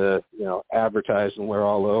guys to, advertise and wear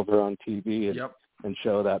all over on TV and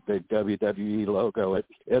show that big WWE logo,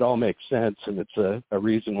 it all makes sense. And it's a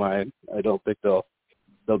reason why I don't think they'll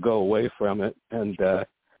go away from it.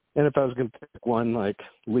 And if I was going to pick one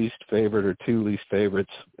least favorite or two least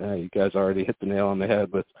favorites, you guys already hit the nail on the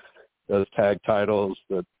head with those tag titles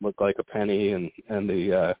that look like a penny and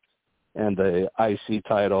the IC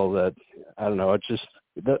title that, I don't know,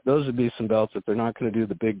 those would be some belts. If they're not going to do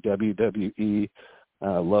the big WWE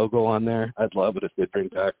logo on there, I'd love it if they bring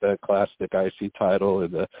back that classic IC title or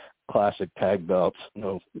the classic tag belts.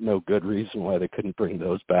 No good reason why they couldn't bring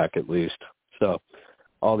those back at least. So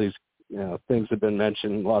all these things have been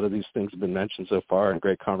mentioned. A lot of these things have been mentioned so far, and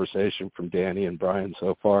great conversation from Danny and Brian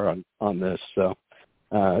so far on this. So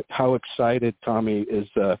how excited, Tommy, is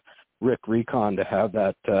Rick Recon to have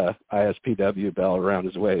that ISPW belt around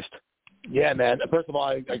his waist? Yeah, man. First of all,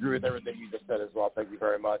 I agree with everything you just said as well. Thank you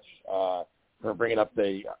very much for bringing up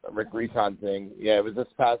the Rick Recon thing. Yeah, it was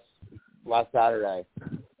last Saturday,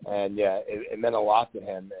 and yeah, it meant a lot to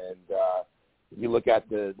him. And if you look at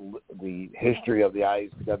the history of the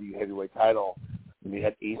ISPW heavyweight title, we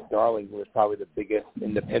had Ace Darling, who was probably the biggest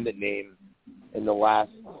independent name in the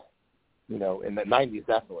last, in the 90s,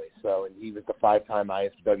 definitely. So, and he was the 5-time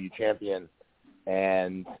ISPW champion,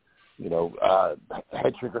 and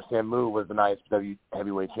Head Shrinker Samu was an ISPW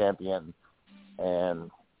heavyweight champion, and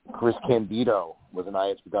Chris Candido was an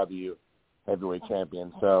ISPW heavyweight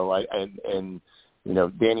champion. So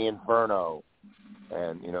Danny Inferno,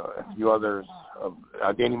 and a few others,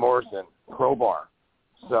 Danny Morrison, Crowbar.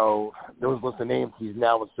 So those list of names, he's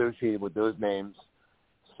now associated with those names.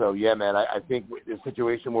 So yeah, man, I think the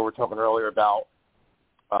situation where we're talking earlier about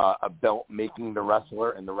a belt making the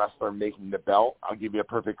wrestler and the wrestler making the belt, I'll give you a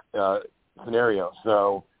perfect scenario.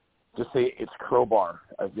 So just say it's Crowbar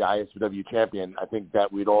as the ISPW champion. I think that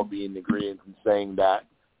we'd all be in agreement in saying that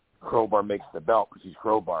Crowbar makes the belt because he's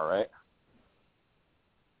Crowbar, right?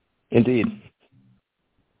 Indeed.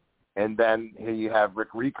 And then here you have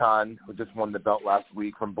Rick Recon, who just won the belt last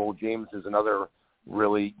week from Bull James, who's another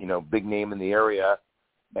really, big name in the area.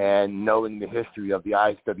 And knowing the history of the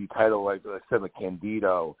ISW title, like I said, with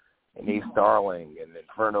Candido and Ace Darling and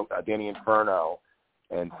Inferno, Danny Inferno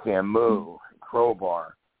and Samu,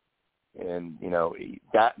 Crowbar, and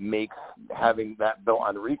that makes having that belt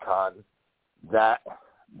on Recon, that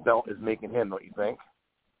belt is making him, don't you think?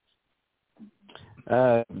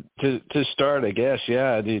 To start, I guess,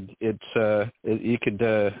 yeah. You could.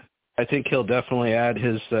 I think he'll definitely add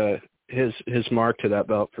his mark to that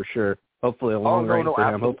belt for sure. Hopefully a long reign for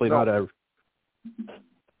him. Hopefully not a.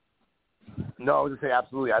 No, I was gonna say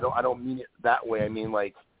absolutely. I don't mean it that way. I mean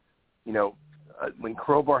when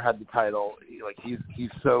Crowbar had the title, he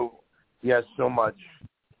has so much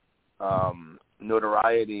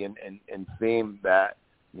notoriety and fame that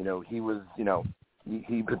he was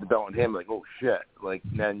he put the belt on him, oh shit.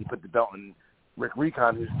 Then you put the belt on Rick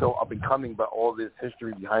Recon, who's still up and coming, but all this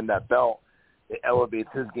history behind that belt, it elevates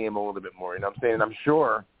his game a little bit more. You know what I'm saying? And I'm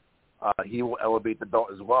sure he will elevate the belt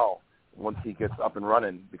as well once he gets up and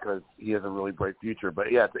running, because he has a really bright future.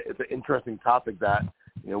 But yeah, it's an interesting topic that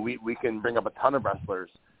we can bring up a ton of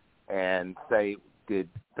wrestlers and say, did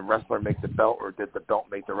the wrestler make the belt or did the belt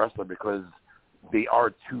make the wrestler? Because they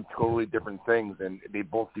are two totally different things, and they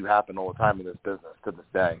both do happen all the time in this business to this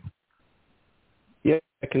day. Yeah,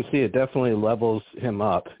 I can see it definitely levels him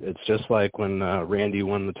up. It's just like when Randy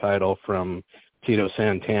won the title from Tito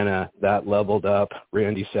Santana, that leveled up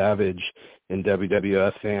Randy Savage in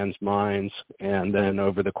WWF fans' minds. And then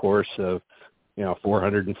over the course of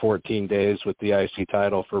 414 days with the IC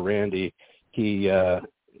title for Randy, he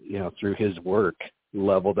through his work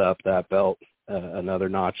leveled up that belt another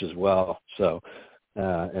notch as well. So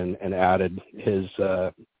and added his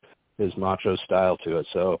macho style to it.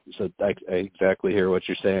 So I exactly hear what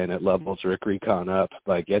you're saying. It levels Rick Recon up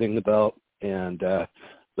by getting the belt, and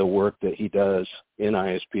the work that he does in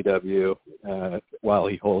ISPW while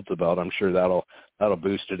he holds the belt, I'm sure that'll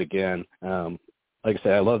boost it again. Like I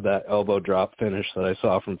say, I love that elbow drop finish that I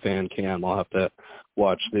saw from Fan Cam. I'll have to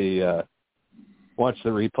watch the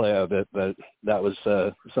replay of it, but that was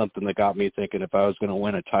something that got me thinking if I was going to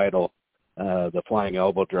win a title, the flying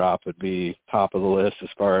elbow drop would be top of the list as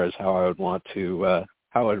far as how I would want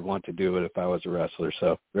to do it if I was a wrestler.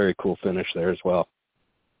 So very cool finish there as well.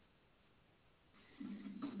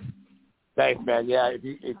 Thanks, man. Yeah, if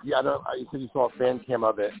you said you saw a fan cam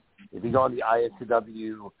of it. If you go on the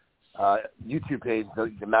ISPW YouTube page,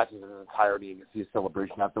 the matches in its entirety, you can see a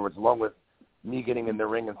celebration afterwards, along with me getting in the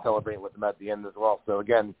ring and celebrating with them at the end as well. So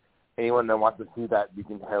again, anyone that wants to see that, you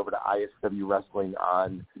can head over to ISW Wrestling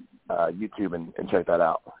on YouTube and check that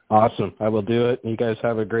out. Awesome. I will do it. You guys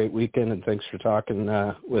have a great weekend, and thanks for talking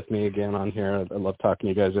with me again on here. I love talking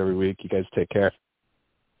to you guys every week. You guys take care.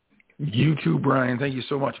 You too, Brian. Thank you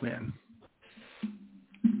so much, man.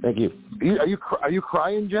 Thank you. Are you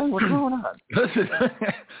crying, Jen? What's going on? Listen,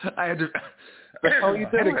 I had to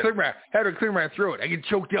clear my throat. I get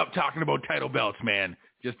choked up talking about title belts, man.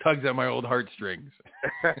 Just tugs at my old heartstrings.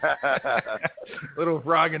 Little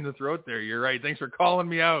frog in the throat there. You're right. Thanks for calling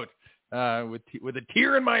me out with a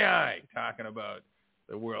tear in my eye talking about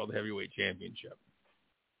the World Heavyweight Championship.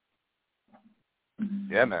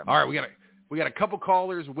 Yeah, man. All right, we got a couple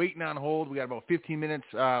callers waiting on hold. We got about 15 minutes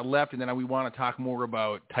left, and then we want to talk more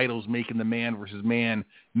about titles making the man versus man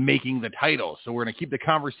making the title. So we're going to keep the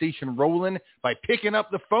conversation rolling by picking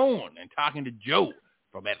up the phone and talking to Joe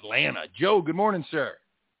from Atlanta. Joe, good morning, sir.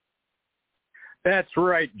 That's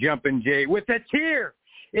right, Jumpin' Jay, with a tear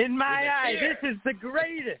in my eye. This is the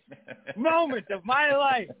greatest moment of my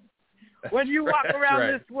life. When you walk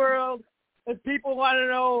around this world and people want to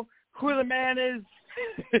know who the man is.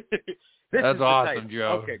 That's awesome,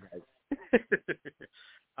 Joe. Okay, guys.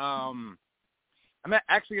 I'm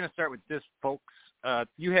actually going to start with this, folks.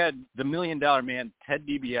 You had the $1 Million Man, Ted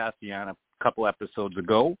DiBiase, on a couple episodes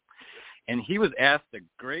ago, and he was asked a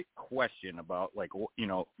great question about, like, you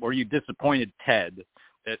know, were you disappointed, Ted,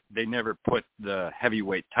 that they never put the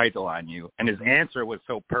heavyweight title on you? And his answer was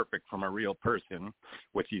so perfect from a real person,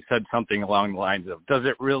 which he said something along the lines of, does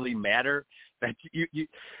it really matter that you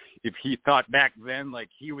if he thought back then, like,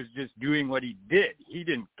 he was just doing what he did, he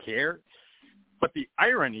didn't care. But the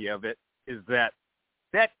irony of it is that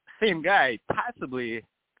that same guy possibly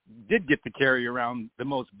did get to carry around the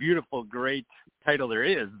most beautiful, great title there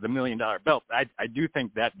is, the $1 Million belt. I do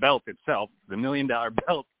think that belt itself, the $1 Million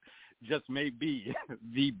belt, just may be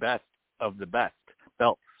the best of the best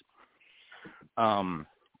belts. I'm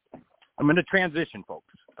going to transition,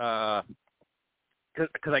 folks,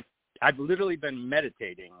 because I've literally been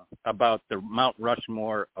meditating about the Mount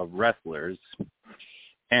Rushmore of wrestlers,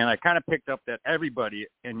 and I kind of picked up that everybody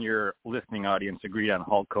in your listening audience agreed on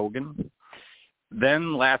Hulk Hogan.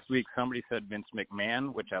 Then last week somebody said Vince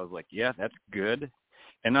McMahon, which I was like, yeah, that's good.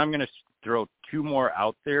 And I'm going to throw two more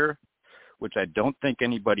out there, which I don't think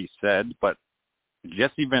anybody said, but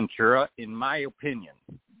Jesse Ventura, in my opinion,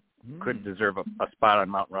 could deserve a spot on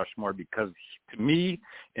Mount Rushmore because, to me,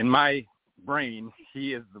 in my brain,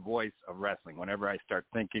 he is the voice of wrestling. Whenever I start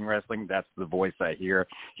thinking wrestling, that's the voice I hear.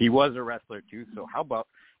 He was a wrestler too, so how about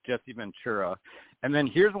Jesse Ventura? And then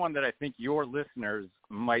here's one that I think your listeners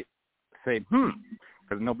might say,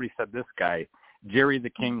 because nobody said this guy, Jerry the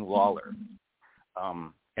King Lawler.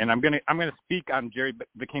 And I'm gonna speak on Jerry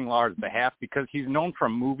the King Lawler's behalf because he's known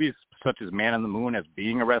from movies such as Man on the Moon as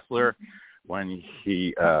being a wrestler when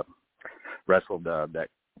he wrestled that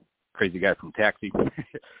crazy guy from Taxi.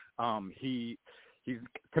 He's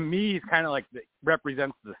to me, he's kind of like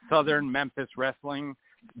represents the Southern Memphis wrestling.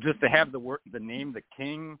 Just to have the name the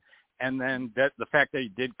King, and then the fact that he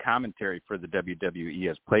did commentary for the WWE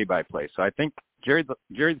as play-by-play. So I think Jerry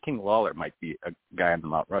the King Lawler might be a guy on the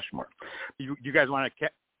Mount Rushmore. You guys want to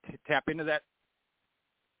tap into that?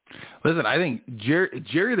 Listen, I think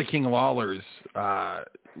Jerry the King Lawler's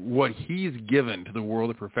what he's given to the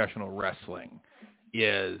world of professional wrestling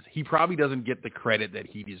is he probably doesn't get the credit that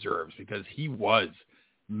he deserves because he was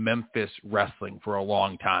Memphis wrestling for a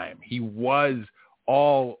long time. He was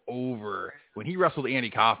all over. When he wrestled Andy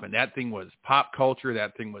Kaufman, that thing was pop culture.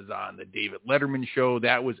 That thing was on the David Letterman show.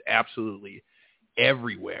 That was absolutely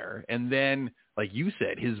everywhere. And then, like you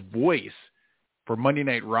said, his voice for Monday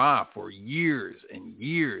Night Raw for years and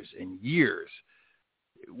years and years.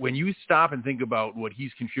 When you stop and think about what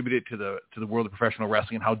he's contributed to the world of professional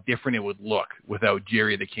wrestling and how different it would look without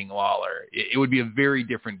Jerry the King Lawler, it would be a very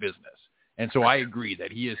different business. And so I agree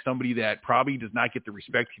that he is somebody that probably does not get the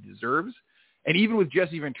respect he deserves. And even with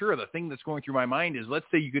Jesse Ventura, the thing that's going through my mind is, let's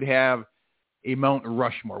say you could have a Mount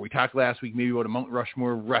Rushmore. We talked last week maybe about a Mount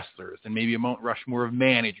Rushmore of wrestlers and maybe a Mount Rushmore of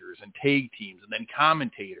managers and tag teams and then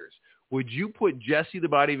commentators. Would you put Jesse the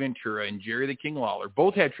Body Ventura and Jerry the King Lawler?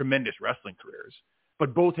 Both had tremendous wrestling careers,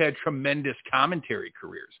 but both had tremendous commentary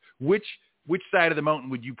careers. Which side of the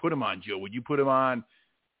mountain would you put them on, Joe? Would you put them on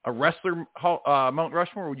a wrestler Mount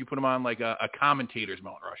Rushmore, or would you put them on like a commentator's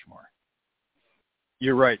Mount Rushmore?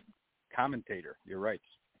 You're right. Commentator. You're right.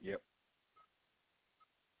 Yep.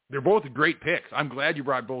 They're both great picks. I'm glad you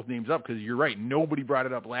brought both names up because you're right. Nobody brought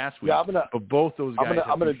it up last week, but both those guys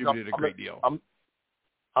have contributed a great deal. I'm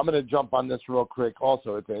going to jump on this real quick.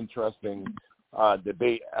 Also, it's an interesting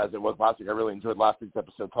debate as it was last week. I really enjoyed last week's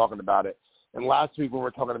episode talking about it. And last week when we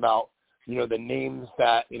were talking about, the names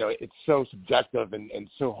that, it's so subjective and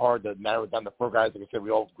so hard to narrow it down to four guys. Like I said,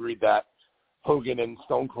 we all agreed that Hogan and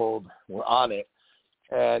Stone Cold were on it.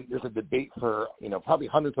 And there's a debate for, probably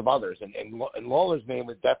hundreds of others. And Lawler's name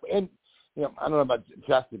was definitely, and, I don't know about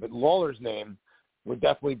Jesse, but Lawler's name would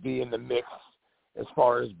definitely be in the mix as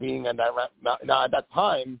far as being in that. Now, at that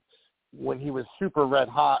time, when he was super red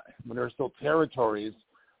hot, when there were still territories,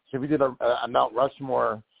 So if you did a Mount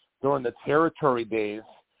Rushmore during the territory days,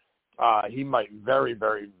 he might very,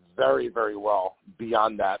 very, very, very well be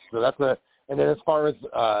on that. So and then as far as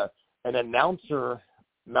an announcer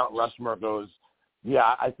Mount Rushmore goes,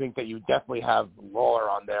 yeah, I think that you definitely have Lawler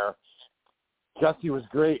on there. Jesse was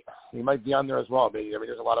great. He might be on there as well. I mean,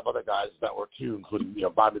 there's a lot of other guys that were too, including,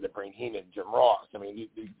 Bobby the Brain Heenan, Jim Ross. I mean,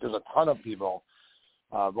 there's a ton of people,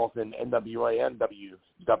 both in NWA and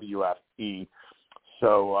WWFE.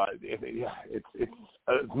 So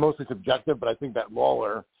it's mostly subjective, but I think that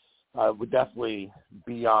Lawler would definitely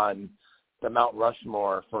be on the Mount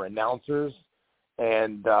Rushmore for announcers.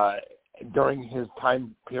 And during his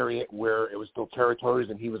time period where it was still territories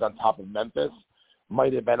and he was on top of Memphis,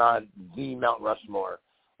 might have been on the Mount Rushmore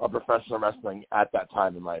of professional wrestling at that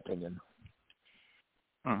time, in my opinion.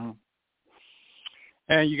 Mm-hmm.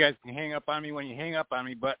 And you guys can hang up on me when you hang up on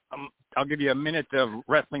me, but I'll give you a minute of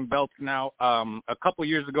wrestling belts now. A couple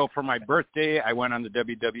years ago for my birthday, I went on the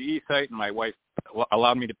WWE site, and my wife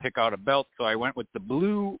allowed me to pick out a belt, so I went with the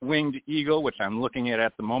Blue Winged Eagle, which I'm looking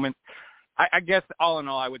at the moment. I guess all in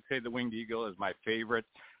all, I would say the Winged Eagle is my favorite,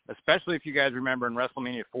 especially if you guys remember in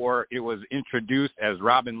WrestleMania 4, it was introduced as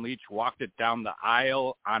Robin Leach walked it down the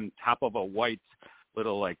aisle on top of a white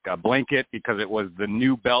little blanket because it was the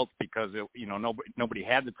new belt because nobody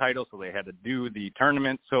had the title, so they had to do the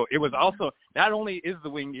tournament. So it was also, not only is the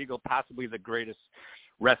Winged Eagle possibly the greatest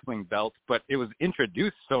wrestling belt, but it was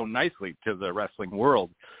introduced so nicely to the wrestling world.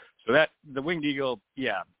 So that the Winged Eagle,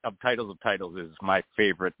 of titles is my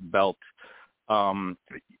favorite belt.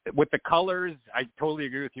 With the colors, I totally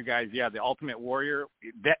agree with you guys. Yeah, the Ultimate Warrior,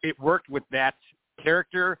 that it worked with that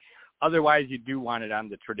character. Otherwise, you do want it on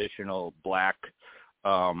the traditional black.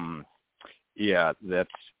 That's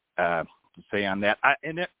say on that.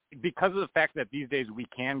 Because of the fact that these days we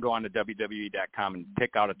can go on to WWE.com and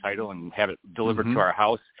pick out a title and have it delivered to our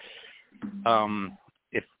house.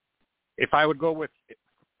 If I would go with,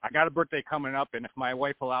 I got a birthday coming up, and if my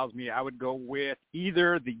wife allows me, I would go with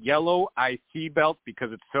either the yellow IC belt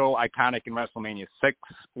because it's so iconic in WrestleMania 6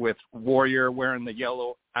 with Warrior wearing the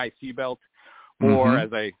yellow IC belt, or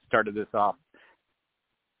as I started this off,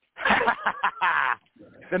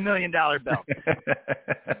 the $1 million belt.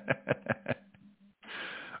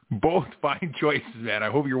 Both fine choices, man. I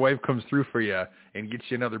hope your wife comes through for you and gets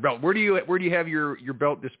you another belt. Where do you have your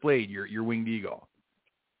belt displayed? Your Winged Eagle?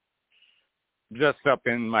 Just up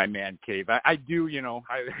in my man cave. I do,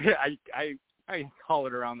 I haul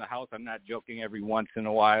it around the house. I'm not joking. Every once in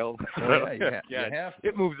a while.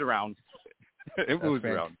 It moves around. It moves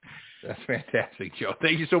around. That's fantastic, Joe.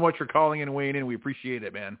 Thank you so much for calling and weighing in. We appreciate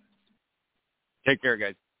it, man. Take care,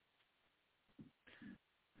 guys.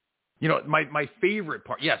 My favorite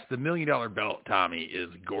part, yes, the $1 million belt, Tommy, is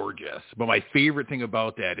gorgeous. But my favorite thing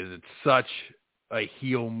about that is it's such a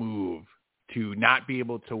heel move to not be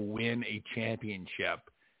able to win a championship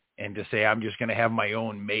and to say, I'm just going to have my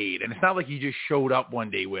own made. And it's not like he just showed up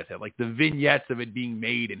one day with it. Like the vignettes of it being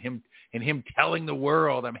made and him telling the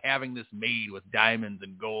world, I'm having this made with diamonds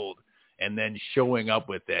and gold, and then showing up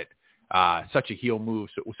with it. Such a heel move.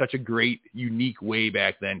 So it was such a great, unique way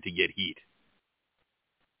back then to get heat.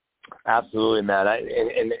 Absolutely, man.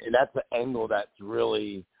 And that's the angle that's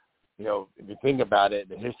really, if you think about it,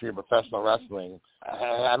 the history of professional wrestling,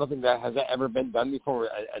 I don't think that has ever been done before.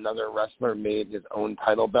 Another wrestler made his own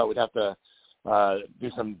title belt. We'd have to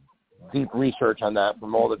do some deep research on that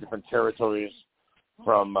from all the different territories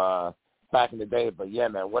from back in the day. But yeah,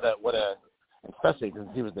 man, what a, especially since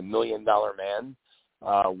he was the $1 million man,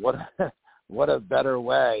 what a better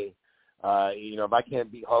way. If I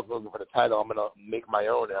can't beat Hulk Hogan for the title, I'm going to make my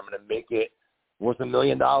own, and I'm going to make it worth $1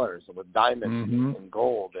 million with diamonds and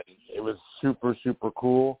gold. And it was super, super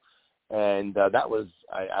cool. And that was,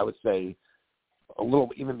 I would say, a little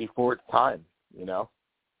even before its time,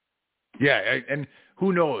 Yeah, and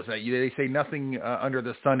who knows? They say nothing under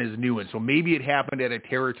the sun is new, and so maybe it happened at a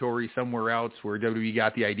territory somewhere else where WWE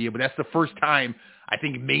got the idea. But that's the first time I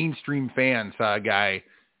think mainstream fans saw a guy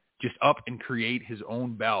just up and create his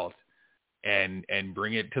own belt and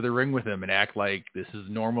bring it to the ring with him and act like this is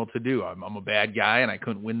normal to do. I'm a bad guy and I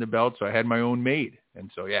couldn't win the belt, so I had my own made.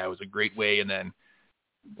 And so, yeah, it was a great way. And then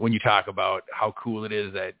when you talk about how cool it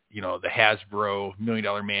is that, the Hasbro $1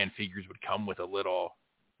 Million Man figures would come with a little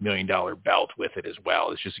 $1 million belt with it as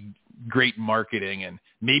well. It's just great marketing, and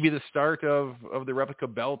maybe the start of the replica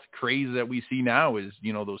belt craze that we see now is,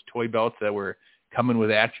 those toy belts that were coming with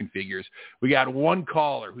action figures. We got one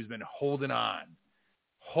caller who's been holding on,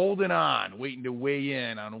 waiting to weigh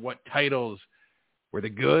in on what titles were the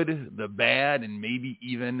good, the bad, and maybe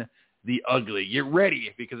even the ugly. Get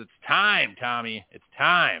ready, because it's time, Tommy. It's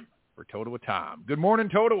time for for Totowa Tom. Good morning,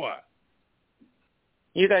 Totowa.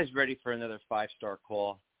 You guys ready for another 5-star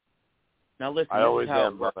call? Now listen, I always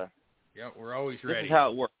am, brother. brother. Yeah, we're always ready. This is how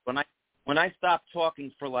it works. When I stop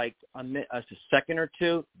talking for like a second or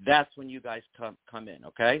two, that's when you guys come in.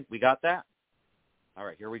 Okay, we got that? All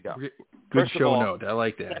right, here we go. Good First show of all, note. I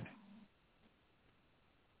like that.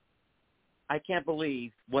 I can't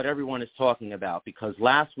believe what everyone is talking about, because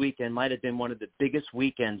last weekend might have been one of the biggest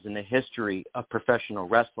weekends in the history of professional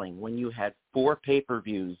wrestling when you had 4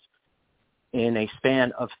 pay-per-views in a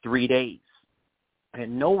span of 3 days.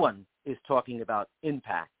 And no one is talking about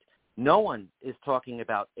Impact. No one is talking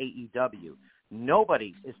about AEW.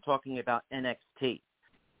 Nobody is talking about NXT.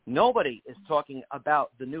 Nobody is talking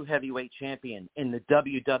about the new heavyweight champion in the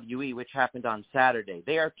WWE, which happened on Saturday.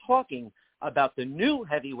 They are talking about the new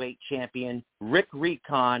heavyweight champion, Rick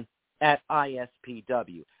Recon, at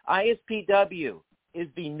ISPW. ISPW is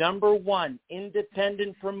the number 1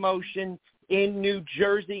 independent promotion in New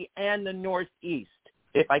Jersey and the Northeast.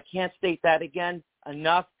 If I can't state that again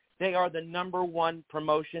enough, they are the number 1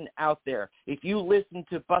 promotion out there. If you listen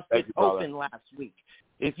to Busted Open last week,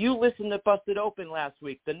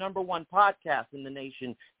 the number 1 podcast in the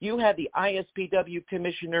nation, you had the ISPW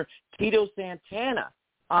commissioner, Tito Santana,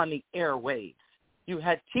 on the airwaves. You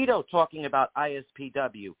had Tito talking about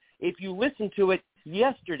ISPW. If you listened to it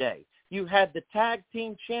yesterday, you had the tag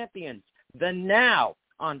team champions, the Now,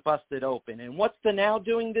 on Busted Open. And what's the Now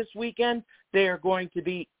doing this weekend? They are going to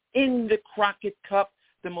be in the Crockett Cup,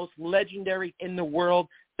 the most legendary in the world.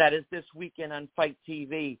 That is this weekend on Fight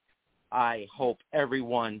TV. I hope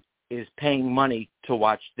everyone is paying money to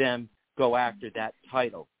watch them go after that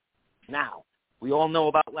title. Now, we all know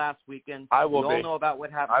about last weekend. We all know about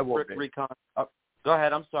what happened with Rick Recon. Oh, go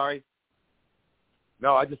ahead. I'm sorry.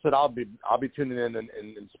 No, I just said I'll be tuning in and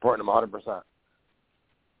supporting him 100%.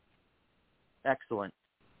 Excellent.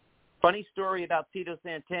 Funny story about Tito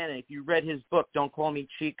Santana. If you read his book, Don't Call Me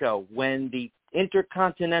Chico, when the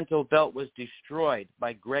Intercontinental belt was destroyed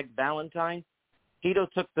by Greg Valentine, Tito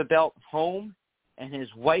took the belt home and his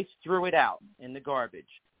wife threw it out in the garbage.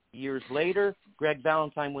 Years later, Greg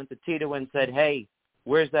Valentine went to Tito and said, "Hey,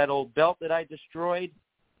 where's that old belt that I destroyed?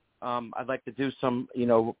 I'd like to do some,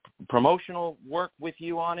 promotional work with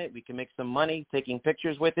you on it. We can make some money taking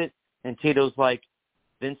pictures with it." And Tito's like,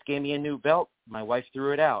 "Vince gave me a new belt. My wife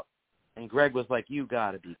threw it out." And Greg was like, "You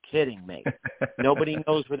got to be kidding me. Nobody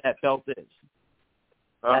knows where that belt is.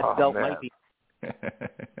 That belt might be."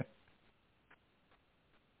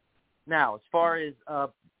 Now, as far as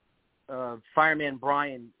Fireman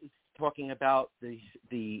Brian talking about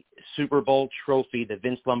the Super Bowl trophy, the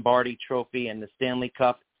Vince Lombardi trophy, and the Stanley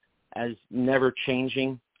Cup as never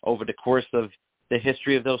changing over the course of the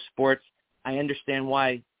history of those sports, I understand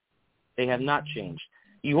why they have not changed.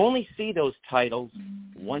 You only see those titles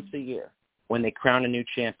once a year when they crown a new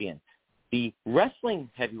champion. The wrestling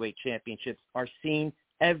heavyweight championships are seen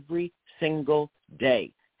every single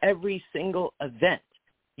day, every single event.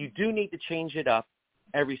 You do need to change it up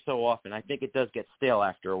every so often. I think it does get stale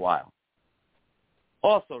after a while.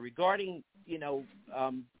 Also, regarding,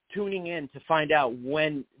 tuning in to find out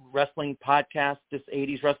when wrestling podcast, this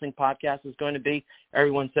 80s wrestling podcast is going to be.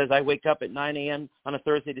 Everyone says I wake up at 9 a.m. on a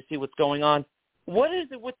Thursday to see what's going on. What is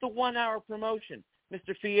it with the 1-hour promotion?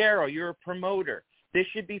 Mr. Fierro, you're a promoter. This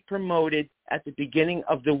should be promoted at the beginning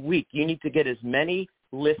of the week. You need to get as many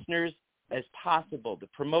listeners as possible. The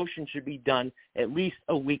promotion should be done at least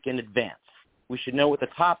a week in advance. We should know what the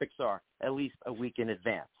topics are at least a week in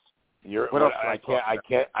advance.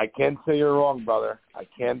 I can't say you're wrong, brother. I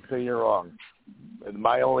can't say you're wrong. And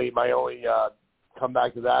my only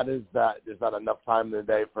comeback to that is that there's not enough time in the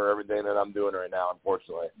day for everything that I'm doing right now,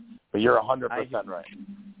 unfortunately. But you're 100% right.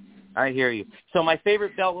 I hear you. So my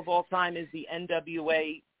favorite belt of all time is the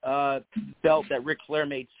NWA belt that Ric Flair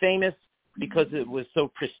made famous because it was so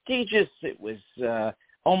prestigious. It was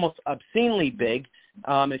almost obscenely big.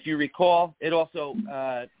 If you recall, it also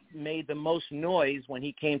made the most noise when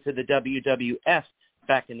he came to the WWF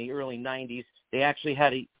back in the early 90s. They actually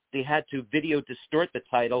had to video distort the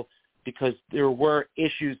title because there were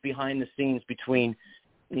issues behind the scenes between,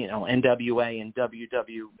 NWA and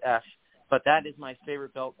WWF. But that is my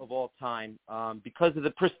favorite belt of all time because of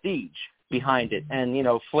the prestige behind it. And,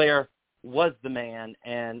 Flair was the man,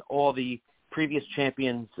 and all the previous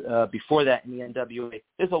champions before that in the NWA.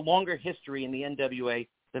 There's a longer history in the NWA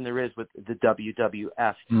than there is with the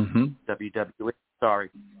WWF. Mm-hmm. WWE, sorry.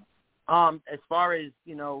 As far as,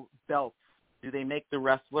 belts, do they make the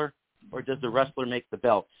wrestler or does the wrestler make the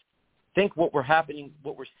belts? I think what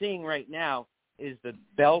we're seeing right now is the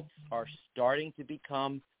belts are starting to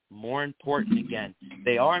become more important again.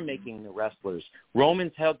 They are making the wrestlers.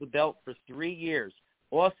 Roman's held the belt for 3 years.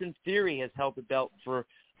 Austin Theory has held the belt for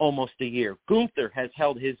almost a year. Gunther has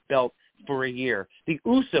held his belt for a year. The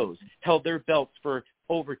Usos held their belts for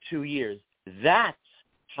over 2 years. That's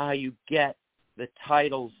how you get the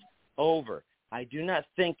titles over. I do not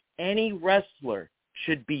think any wrestler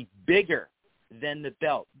should be bigger than the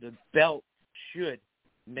belt. The belt should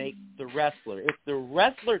make the wrestler. If the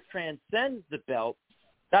wrestler transcends the belt,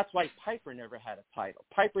 that's why Piper never had a title.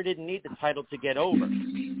 Piper didn't need the title to get over.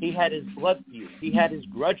 He had his blood feuds. He had his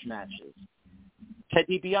grudge matches. Ted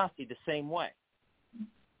DiBiase the same way.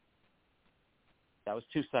 That was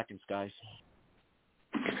 2 seconds, guys.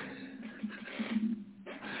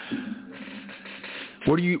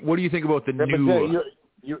 What do you think about the new?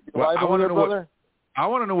 I want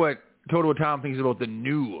to know what Toto Tom thinks about the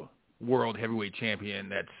new World Heavyweight Champion.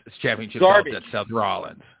 That's championship Garbage. belt. That's Seth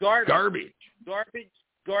Rollins. Garbage.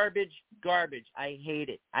 I hate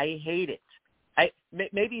it.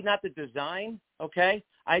 Maybe not the design, okay?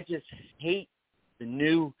 I just hate the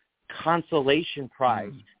new consolation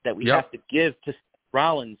prize that we have to give to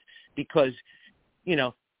Rollins because,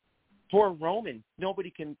 poor Roman, nobody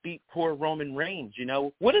can beat poor Roman Reigns,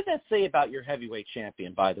 What does that say about your heavyweight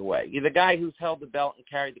champion, by the way? You're the guy who's held the belt and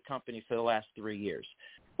carried the company for the last 3 years.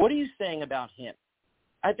 What are you saying about him?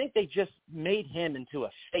 I think they just made him into a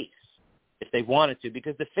face if they wanted to,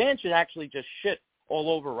 because the fans should actually just shit all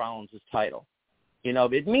over Rollins' title.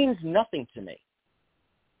 It means nothing to me.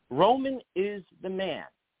 Roman is the man,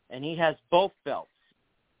 and he has both belts.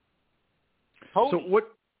 So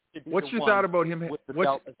what's your thought about him?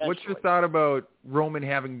 What's your thought about Roman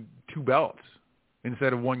having 2 belts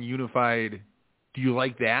instead of one unified? Do you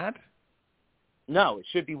like that? No, it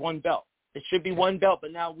should be 1 belt. It should be 1 belt,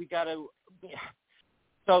 but now we got to.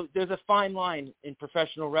 So there's a fine line in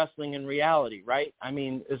professional wrestling and reality, right? I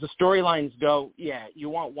mean, as the storylines go, you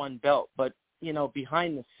want 1 belt, but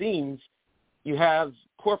behind the scenes, you have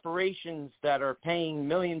corporations that are paying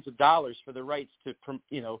millions of dollars for the rights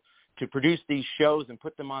to produce these shows and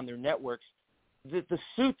put them on their networks. The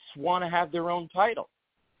suits want to have their own title.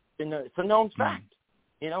 It's a known fact.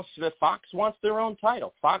 So the Fox wants their own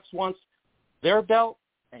title. Fox wants their belt,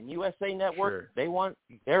 and USA Network, they want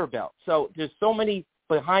their belt. So there's so many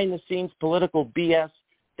behind-the-scenes political BS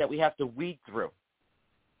that we have to weed through.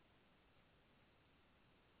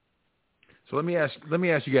 So let me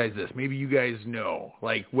ask you guys this. Maybe you guys know,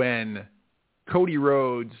 like when Cody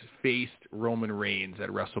Rhodes faced Roman Reigns at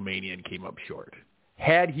WrestleMania and came up short.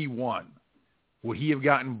 Had he won, would he have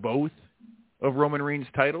gotten both of Roman Reigns'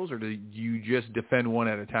 titles, or did you just defend one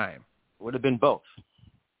at a time? Would have been both.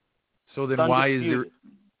 So then why is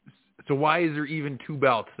there even 2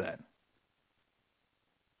 belts then?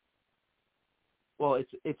 Well,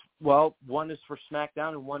 one is for SmackDown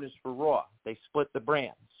and one is for Raw. They split the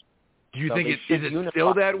brands. Do you think is it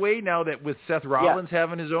still that way now that with Seth Rollins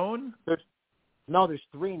having his own? There's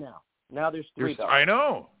 3 now. Now there's 3 belts. I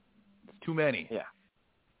know. It's too many. Yeah.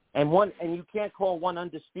 And you can't call one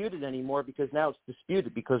undisputed anymore because now it's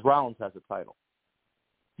disputed because Rollins has a title.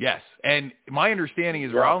 Yes, and my understanding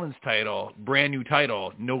is Rollins' title, brand new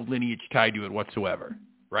title, no lineage tied to it whatsoever.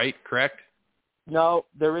 Right? Correct? No,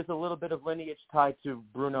 there is a little bit of lineage tied to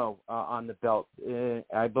Bruno on the belt.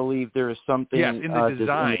 I believe there is something in the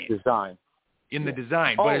design. In the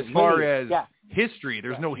design, but as far as history,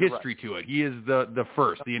 there's no history to it. He is the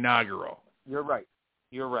first, the inaugural. You're right.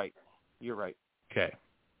 Okay.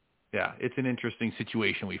 Yeah, it's an interesting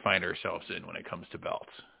situation we find ourselves in when it comes to belts.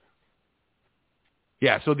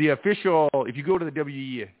 Yeah, so the official, if you go to the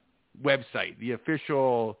WWE website, the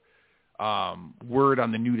official word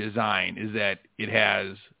on the new design is that it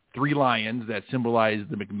has 3 lions that symbolize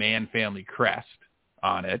the McMahon family crest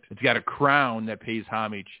on it. It's got a crown that pays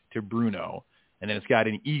homage to Bruno, and then it's got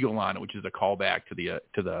an eagle on it, which is a callback to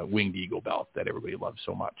the winged eagle belt that everybody loves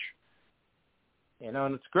so much. And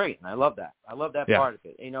it's great, and I love that. I love that part of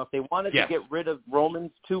it. If they wanted to get rid of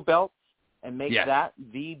Roman's 2 belts and make that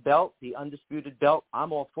the belt, the undisputed belt,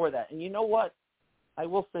 I'm all for that. And you know what? I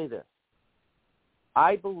will say this.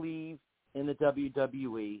 I believe in the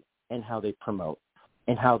WWE and how they promote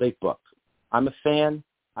and how they book. I'm a fan.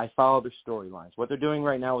 I follow their storylines. What they're doing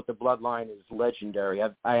right now with the Bloodline is legendary.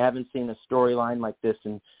 I haven't seen a storyline like this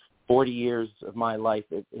in 40 years of my life.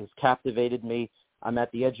 It has captivated me. I'm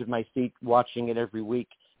at the edge of my seat watching it every week,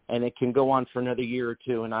 and it can go on for another year or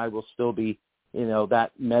 2, and I will still be,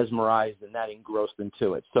 that mesmerized and that engrossed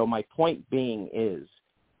into it. So my point being is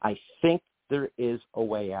I think there is a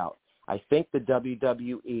way out. I think the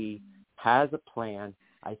WWE has a plan.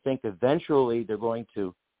 I think eventually they're going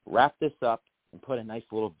to wrap this up and put a nice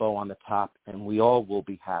little bow on the top, and we all will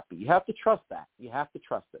be happy. You have to trust that. You have to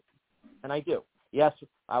trust it. And I do. Yes,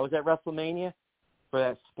 I was at WrestleMania. For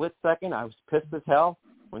that split second, I was pissed as hell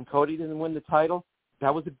when Cody didn't win the title.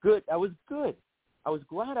 That was good. I was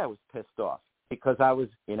glad I was pissed off because I was,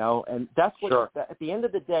 and that's what, sure. At the end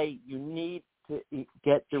of the day, you need to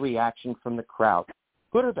get the reaction from the crowd.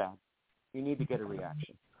 Good or bad, you need to get a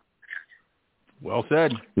reaction. Well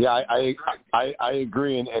said. Yeah, I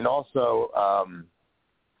agree, and also, I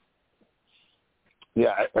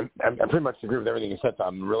pretty much agree with everything you said,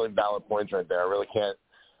 Tom. Really valid points right there. I really can't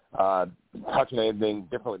touch on anything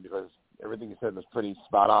differently because everything you said was pretty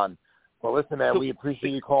spot on. Well, listen, man, we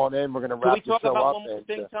appreciate you calling in. We're going to wrap the show up. Can we talk about one more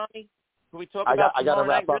thing, Tommy? Can we talk about I got to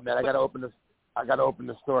wrap night? up, man. I got to open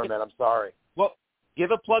the store, man. I'm sorry. Well,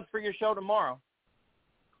 give a plug for your show tomorrow.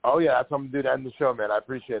 Oh, yeah, that's what I'm going to do to end the show, man. I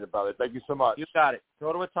appreciate it, brother. Thank you so much. You got it.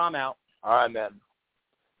 Go to a Tom out. All right, man.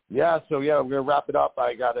 Yeah, so, we're going to wrap it up.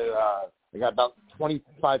 I got about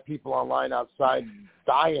 25 people online outside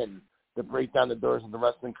dying to break down the doors of the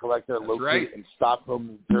Wrestling Collector located in Stockholm,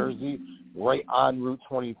 New Jersey, right on Route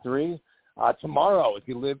 23. Tomorrow, if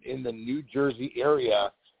you live in the New Jersey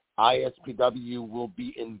area, ISPW will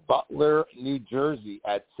be in Butler, New Jersey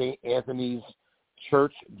at St. Anthony's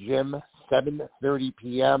Church Gym, 7:30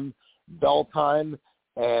 p.m. bell time,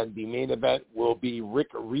 and the main event will be Rick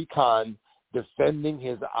Recon defending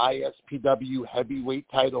his ISPW heavyweight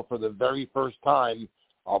title for the very first time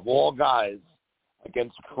of all guys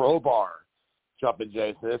against Crowbar, Jumpin'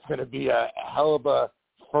 Jay. So it's going to be a hell of a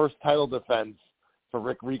first title defense for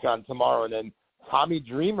Rick Recon tomorrow. And then Tommy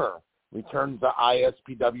Dreamer returns to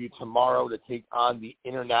ISPW tomorrow to take on the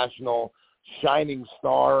international shining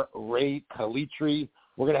star Ray Kalitri.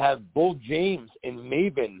 We're going to have Bull James and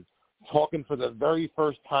Maven talking for the very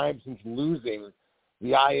first time since losing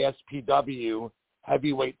the ISPW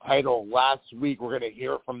heavyweight title last week. We're going to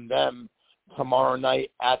hear from them tomorrow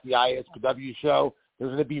night at the ISPW show. There's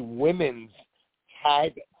going to be women's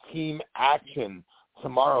tag team action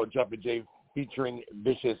tomorrow, Jumpin' Jay, featuring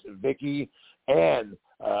Vicious Vicky, and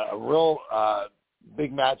a real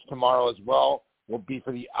big match tomorrow as well will be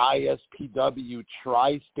for the ISPW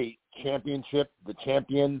Tri-State Championship. The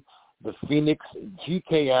champion, the Phoenix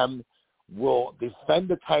GKM, will defend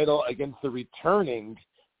the title against the returning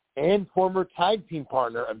and former tag team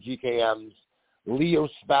partner of GKM's, Leo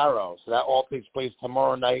Sparrow. So that all takes place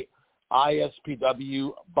tomorrow night,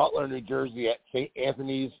 ISPW, Butler, New Jersey at St.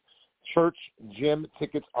 Anthony's Church Gym.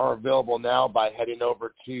 Tickets are available now by heading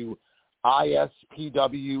over to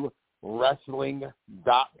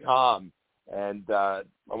ispwwrestling.com. And I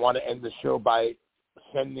want to end the show by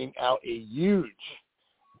sending out a huge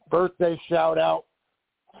birthday shout-out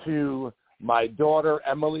to my daughter,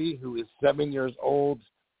 Emily, who is 7 years old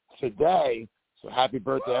today. So happy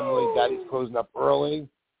birthday, Emily. Daddy's closing up early,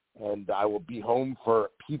 and I will be home for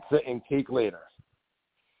pizza and cake later.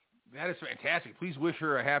 That is fantastic. Please wish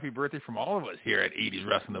her a happy birthday from all of us here at 80s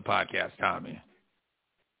Wrestling, the podcast, Tommy.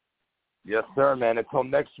 Yes, sir, man. Until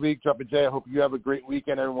next week, Jumpin' Jay, I hope you have a great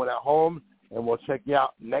weekend, everyone at home, and we'll check you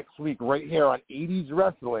out next week right here on 80s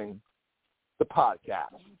Wrestling, the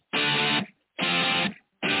podcast.